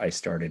year I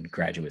started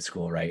graduate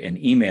school, right?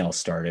 And email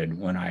started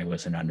when I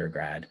was an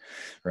undergrad,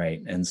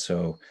 right? And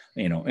so,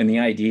 and the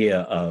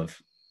idea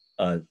of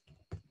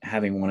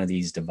having one of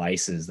these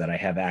devices that I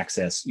have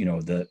access,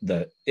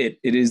 it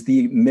is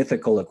the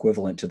mythical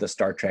equivalent to the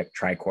Star Trek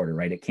tricorder,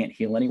 right? It can't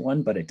heal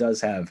anyone, but it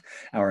does have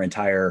our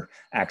entire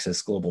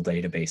Access global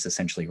database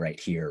essentially right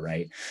here,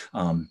 right?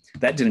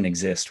 That didn't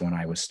exist when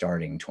I was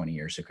starting 20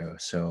 years ago.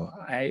 So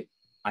I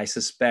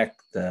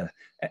suspect the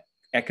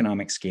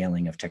economic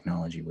scaling of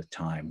technology with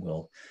time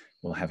will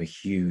have a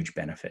huge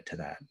benefit to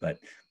that. But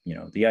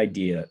the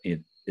idea,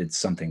 it's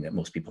something that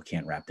most people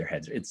can't wrap their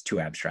heads. It's too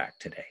abstract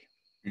today.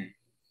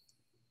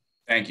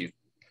 Thank you.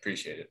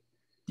 Appreciate it.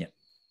 Yeah.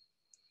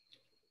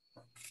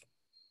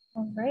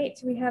 All right.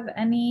 Do we have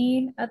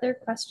any other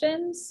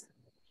questions?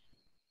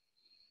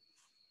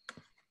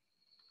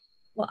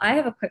 Well, I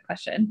have a quick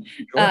question.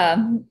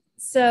 Sure.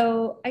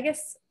 So I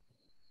guess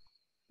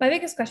my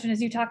biggest question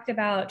is, you talked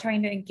about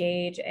trying to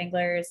engage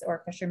anglers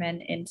or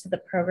fishermen into the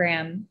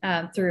program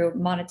through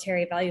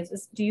monetary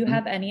values. Do you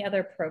have any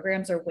other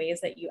programs or ways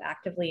that you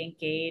actively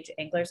engage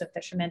anglers or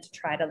fishermen to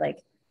try to like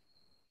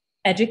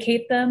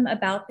educate them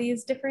about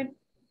these different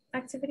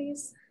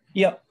activities?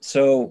 Yep.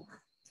 So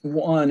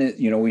one,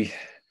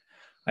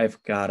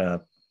 I've got an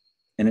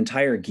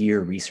entire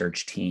gear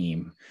research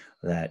team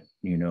that,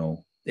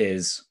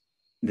 is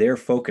their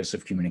focus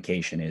of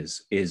communication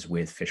is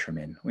with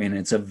fishermen. And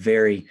it's a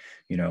very,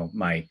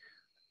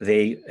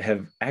 they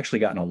have actually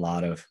gotten a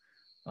lot of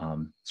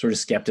sort of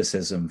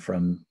skepticism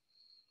from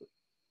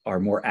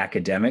our more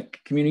academic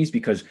communities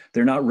because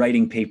they're not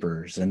writing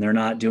papers and they're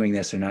not doing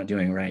this, they're not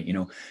doing right.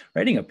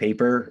 Writing a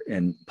paper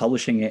and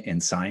publishing it in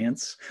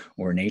Science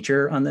or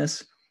Nature on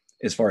this,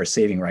 as far as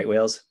saving right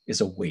whales,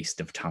 is a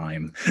waste of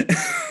time.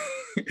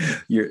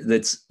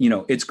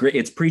 It's great.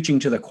 It's preaching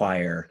to the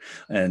choir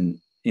and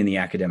in the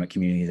academic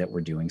community that we're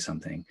doing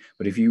something.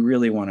 But if you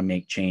really want to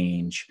make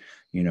change,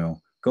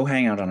 go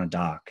hang out on a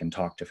dock and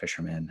talk to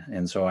fishermen.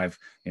 And so I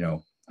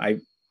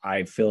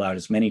fill out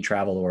as many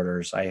travel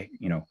orders. I,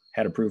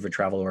 had approved a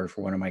travel order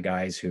for one of my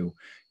guys who,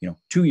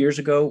 2 years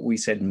ago, we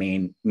said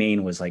Maine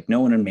was like, no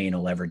one in Maine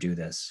will ever do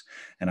this.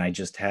 And I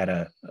just had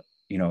a,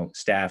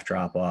 staff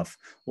drop off,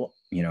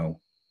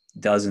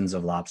 dozens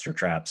of lobster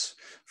traps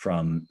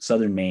from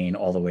southern Maine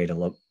all the way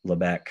to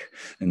Lebec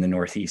in the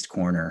northeast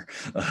corner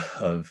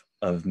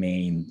of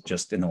Maine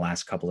just in the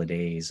last couple of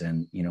days.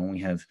 And, we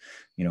have,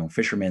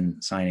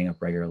 fishermen signing up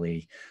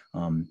regularly.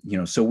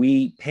 So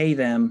we pay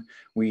them.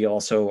 We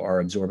also are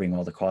absorbing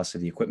all the costs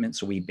of the equipment.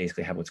 So we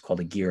basically have what's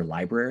called a gear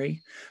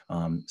library.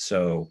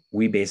 So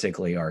we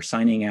basically are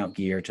signing out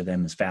gear to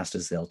them as fast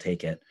as they'll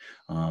take it.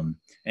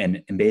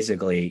 And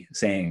basically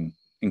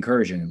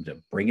encouraging them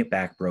to bring it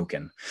back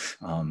broken.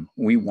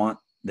 We want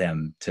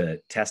them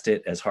to test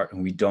it as hard,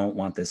 and we don't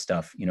want this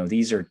stuff.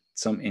 These are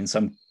some of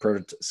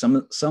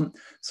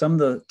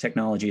the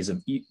technologies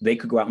they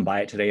could go out and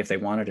buy it today if they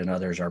wanted, and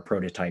others are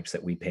prototypes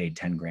that we paid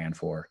 10 grand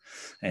for,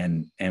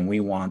 and we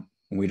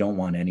don't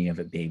want any of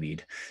it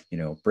babied.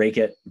 Break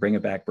it, bring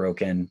it back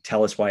broken,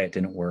 tell us why it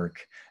didn't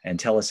work, and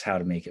tell us how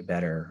to make it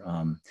better.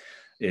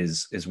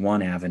 Is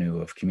one avenue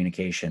of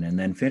communication. And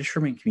then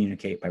fishermen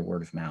communicate by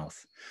word of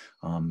mouth.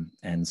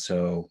 And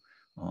so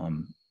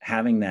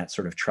having that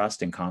sort of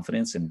trust and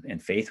confidence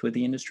and faith with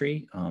the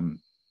industry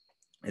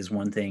is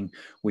one thing.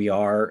 We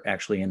are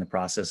actually in the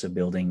process of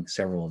building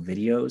several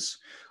videos.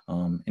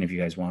 And if you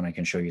guys want, I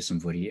can show you some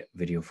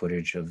video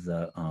footage of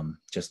the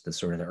just the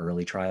sort of the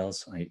early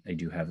trials. I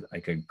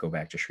could go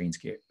back to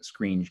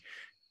screen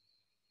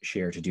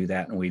share to do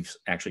that. And we've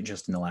actually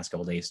just in the last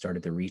couple of days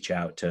started to reach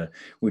out to,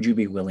 would you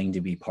be willing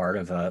to be part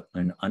of a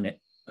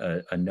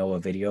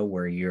NOAA video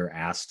where you're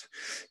asked,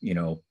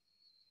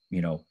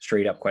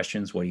 straight up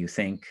questions, what do you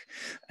think?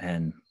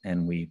 And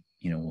we,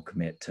 will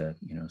commit to,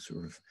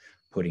 sort of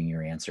putting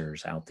your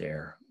answers out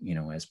there,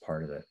 as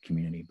part of the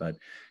community. But,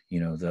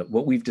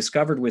 what we've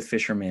discovered with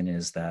fishermen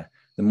is that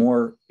the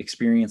more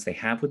experience they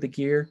have with the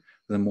gear,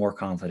 the more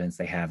confidence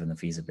they have in the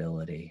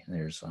feasibility.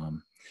 There's,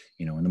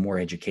 and the more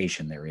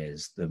education there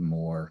is, the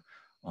more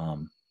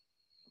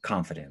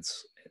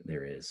confidence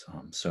there is.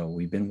 So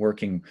we've been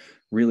working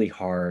really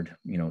hard,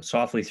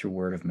 softly through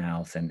word of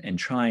mouth and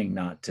trying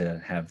not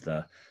to have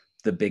the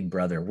big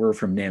brother. We're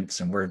from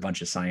NIMS and we're a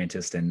bunch of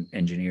scientists and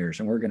engineers,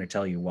 and we're going to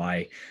tell you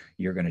why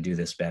you're going to do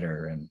this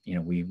better. And,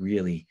 we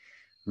really,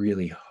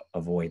 really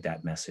avoid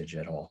that message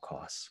at all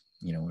costs,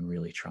 and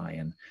really try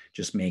and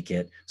just make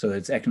it so that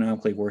it's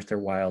economically worth their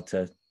while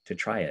to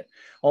try it.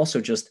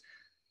 Also, just,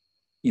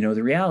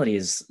 the reality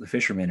is the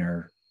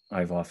fishermen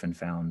I've often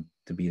found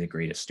to be the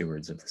greatest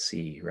stewards of the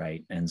sea,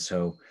 right? And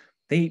so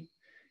they,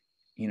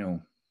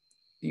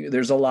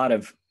 there's a lot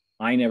of,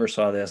 I never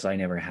saw this, I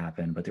never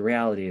happened, but the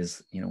reality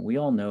is, we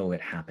all know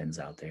it happens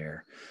out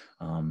there.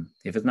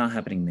 If it's not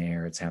happening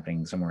there, it's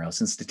happening somewhere else.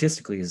 And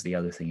statistically is the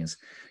other thing is,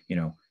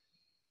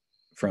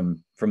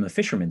 from the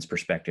fisherman's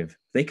perspective,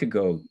 they could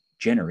go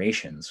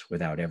generations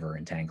without ever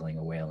entangling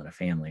a whale in a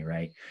family,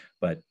 right?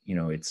 But,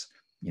 it's,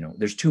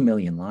 there's 2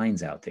 million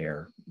lines out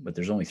there, but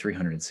there's only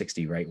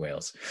 360 right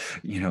whales,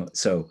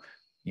 so,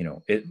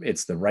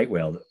 it's the right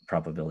whale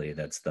probability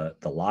that's the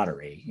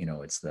lottery,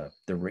 it's the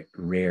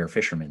rare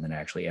fisherman that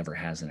actually ever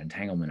has an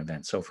entanglement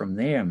event. So from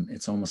them,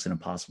 it's almost an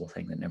impossible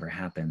thing that never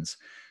happens,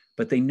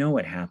 but they know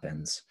it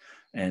happens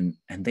and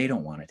they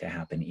don't want it to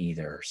happen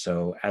either.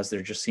 So as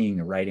they're just seeing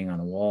the writing on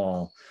the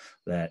wall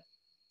that,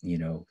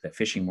 that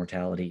fishing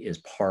mortality is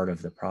part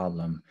of the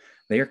problem,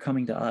 they are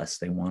coming to us.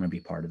 They want to be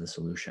part of the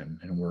solution,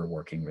 and we're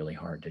working really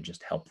hard to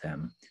just help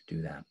them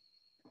do that.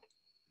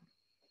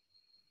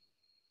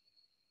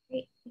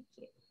 Great, thank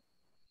you.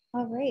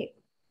 All right.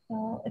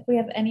 Well, if we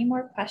have any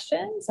more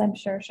questions, I'm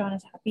sure Sean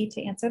is happy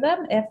to answer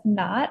them. If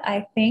not,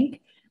 I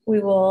think we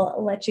will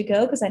let you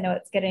go because I know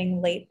it's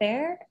getting late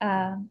there.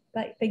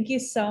 But thank you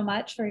so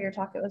much for your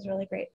talk. It was really great.